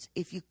words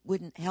if you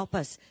wouldn't help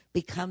us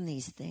become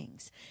these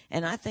things.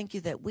 And I thank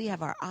you that we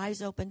have our eyes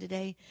open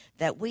today,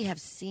 that we have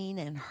seen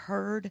and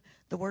heard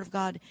the word of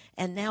God,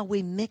 and now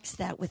we mix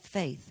that with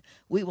faith.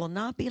 We will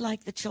not be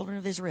like the children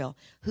of Israel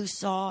who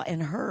saw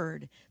and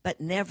heard, but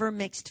never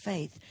mixed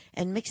faith.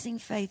 And mixing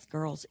faith,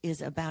 girls,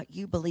 is about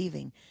you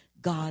believing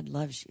God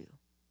loves you.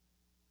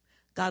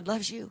 God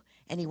loves you,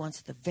 and he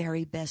wants the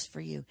very best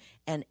for you.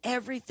 And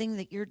everything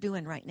that you're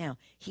doing right now,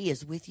 he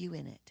is with you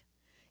in it.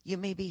 You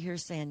may be here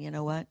saying, you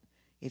know what?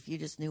 If you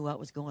just knew what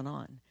was going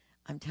on,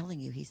 I'm telling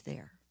you, he's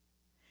there.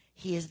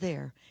 He is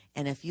there.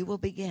 And if you will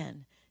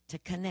begin to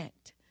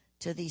connect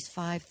to these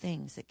 5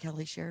 things that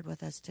Kelly shared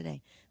with us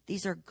today,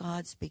 these are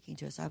God speaking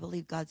to us. I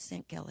believe God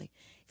sent Kelly.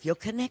 If you'll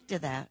connect to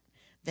that,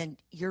 then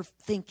your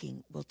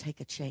thinking will take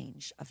a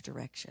change of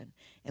direction.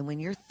 And when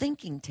your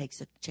thinking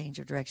takes a change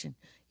of direction,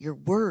 your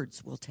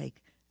words will take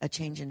a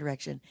change in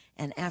direction.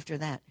 And after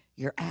that,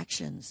 your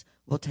actions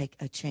will take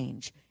a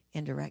change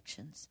in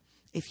directions.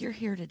 If you're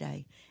here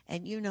today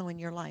and you know in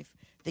your life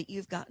that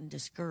you've gotten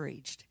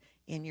discouraged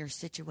in your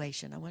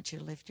situation, I want you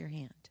to lift your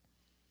hand.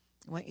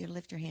 I want you to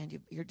lift your hand.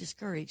 You're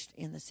discouraged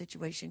in the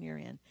situation you're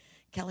in.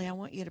 Kelly, I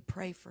want you to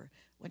pray for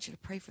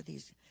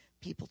these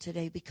people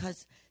today,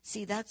 because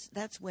see, that's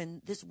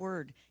when this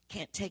word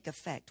can't take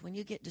effect. When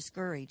you get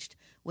discouraged,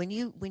 when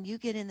you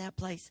get in that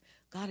place,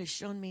 God has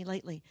shown me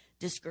lately,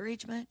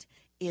 discouragement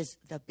is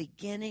the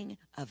beginning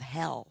of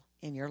hell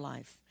in your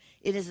life.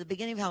 It is the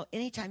beginning of hell.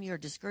 Anytime you are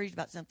discouraged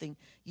about something,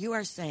 you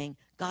are saying,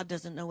 God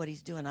doesn't know what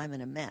he's doing. I'm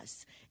in a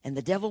mess. And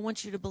the devil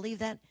wants you to believe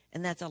that,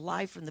 and that's a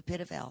lie from the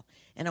pit of hell.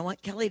 And I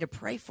want Kelly to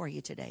pray for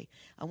you today.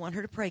 I want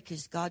her to pray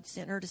because God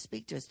sent her to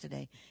speak to us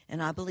today.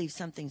 And I believe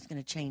something's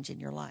going to change in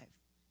your life.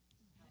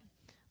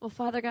 Well,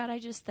 Father God, I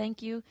just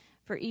thank you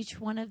for each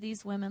one of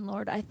these women,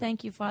 Lord. I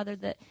thank you, Father,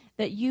 that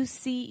you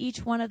see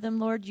each one of them,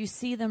 Lord. You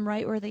see them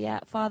right where they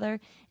at, Father.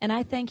 And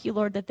I thank you,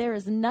 Lord, that there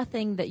is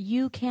nothing that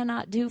you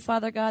cannot do,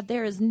 Father God.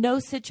 There is no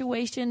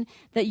situation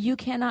that you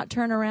cannot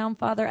turn around,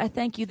 Father. I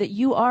thank you that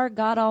you are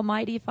God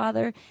Almighty,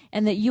 Father,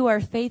 and that you are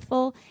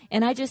faithful.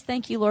 And I just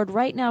thank you, Lord,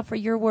 right now for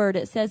your word.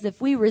 It says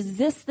if we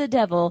resist the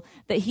devil,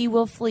 that he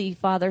will flee,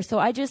 Father. So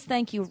I just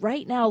thank you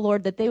right now,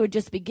 Lord, that they would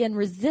just begin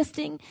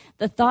resisting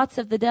the thoughts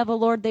of the devil,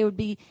 Lord. They would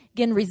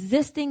begin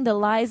resisting the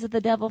lies of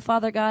the devil,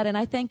 Father God. And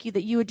I thank you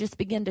that you would just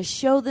begin to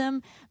show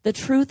them the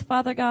truth,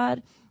 Father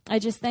God. I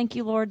just thank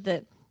you, Lord,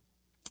 that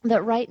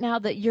right now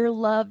that your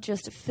love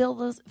just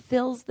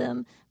fills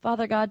them,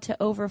 Father God, to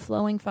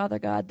overflowing, Father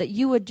God, that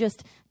you would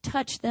just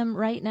touch them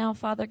right now,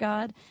 Father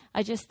God.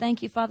 I just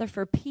thank you, Father,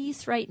 for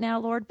peace right now,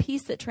 Lord,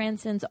 peace that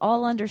transcends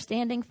all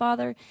understanding,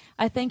 Father.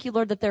 I thank you,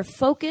 Lord, that their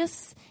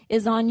focus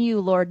is on you,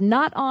 Lord,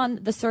 not on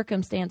the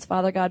circumstance,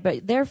 Father God,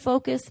 but their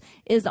focus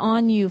is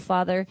on you,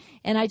 Father.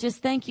 And I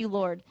just thank you,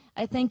 Lord.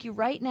 I thank you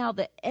right now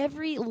that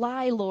every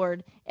lie,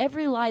 Lord,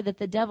 every lie that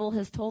the devil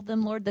has told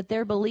them, Lord, that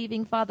they're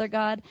believing, Father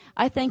God,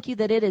 I thank you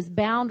that it is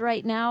bound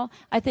right now.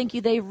 I thank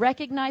you they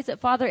recognize it,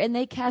 Father, and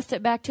they cast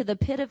it back to the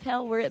pit of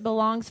hell where it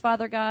belongs,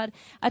 Father God.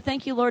 I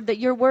thank you, Lord, that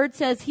your word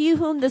says, he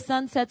whom the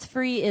Son sets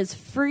free is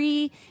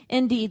free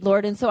indeed,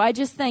 Lord. And so I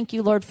just thank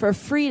you, Lord, for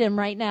freedom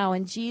right now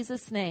in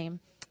Jesus' name.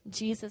 In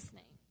Jesus'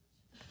 name.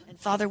 And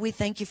Father, we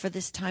thank you for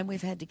this time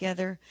we've had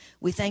together.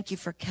 We thank you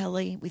for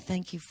Kelly. We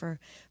thank you for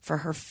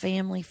her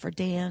family, for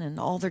Dan and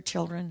all their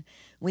children.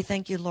 We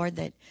thank you, Lord,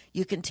 that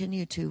you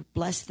continue to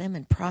bless them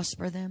and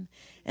prosper them.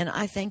 And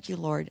I thank you,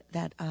 Lord,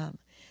 that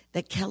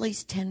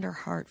Kelly's tender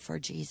heart for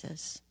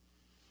Jesus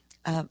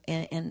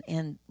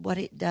and what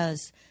it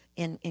does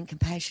in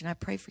compassion. I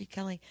pray for you,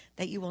 Kelly,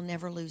 that you will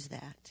never lose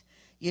that.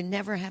 You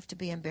never have to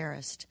be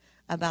embarrassed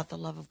about the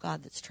love of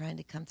God that's trying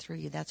to come through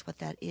you. That's what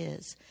that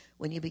is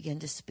when you begin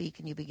to speak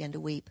and you begin to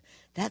weep.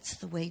 That's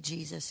the way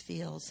Jesus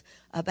feels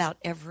about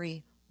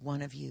every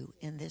one of you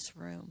in this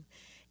room.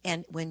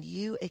 And when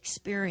you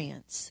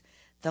experience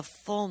the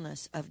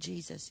fullness of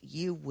Jesus,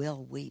 you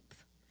will weep.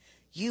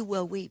 You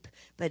will weep,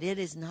 but it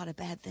is not a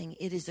bad thing.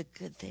 It is a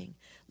good thing.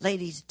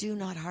 Ladies, do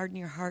not harden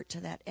your heart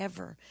to that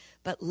ever,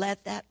 but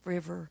let that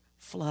river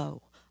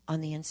flow on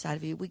the inside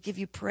of you. We give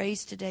you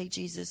praise today,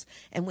 Jesus,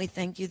 and we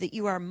thank you that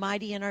you are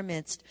mighty in our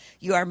midst.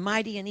 You are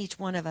mighty in each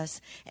one of us,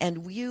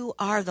 and you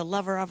are the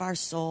lover of our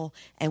soul,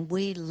 and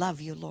we love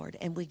you, Lord,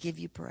 and we give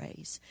you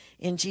praise.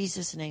 In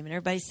Jesus' name. And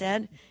everybody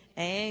said,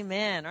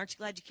 amen. Aren't you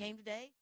glad you came today?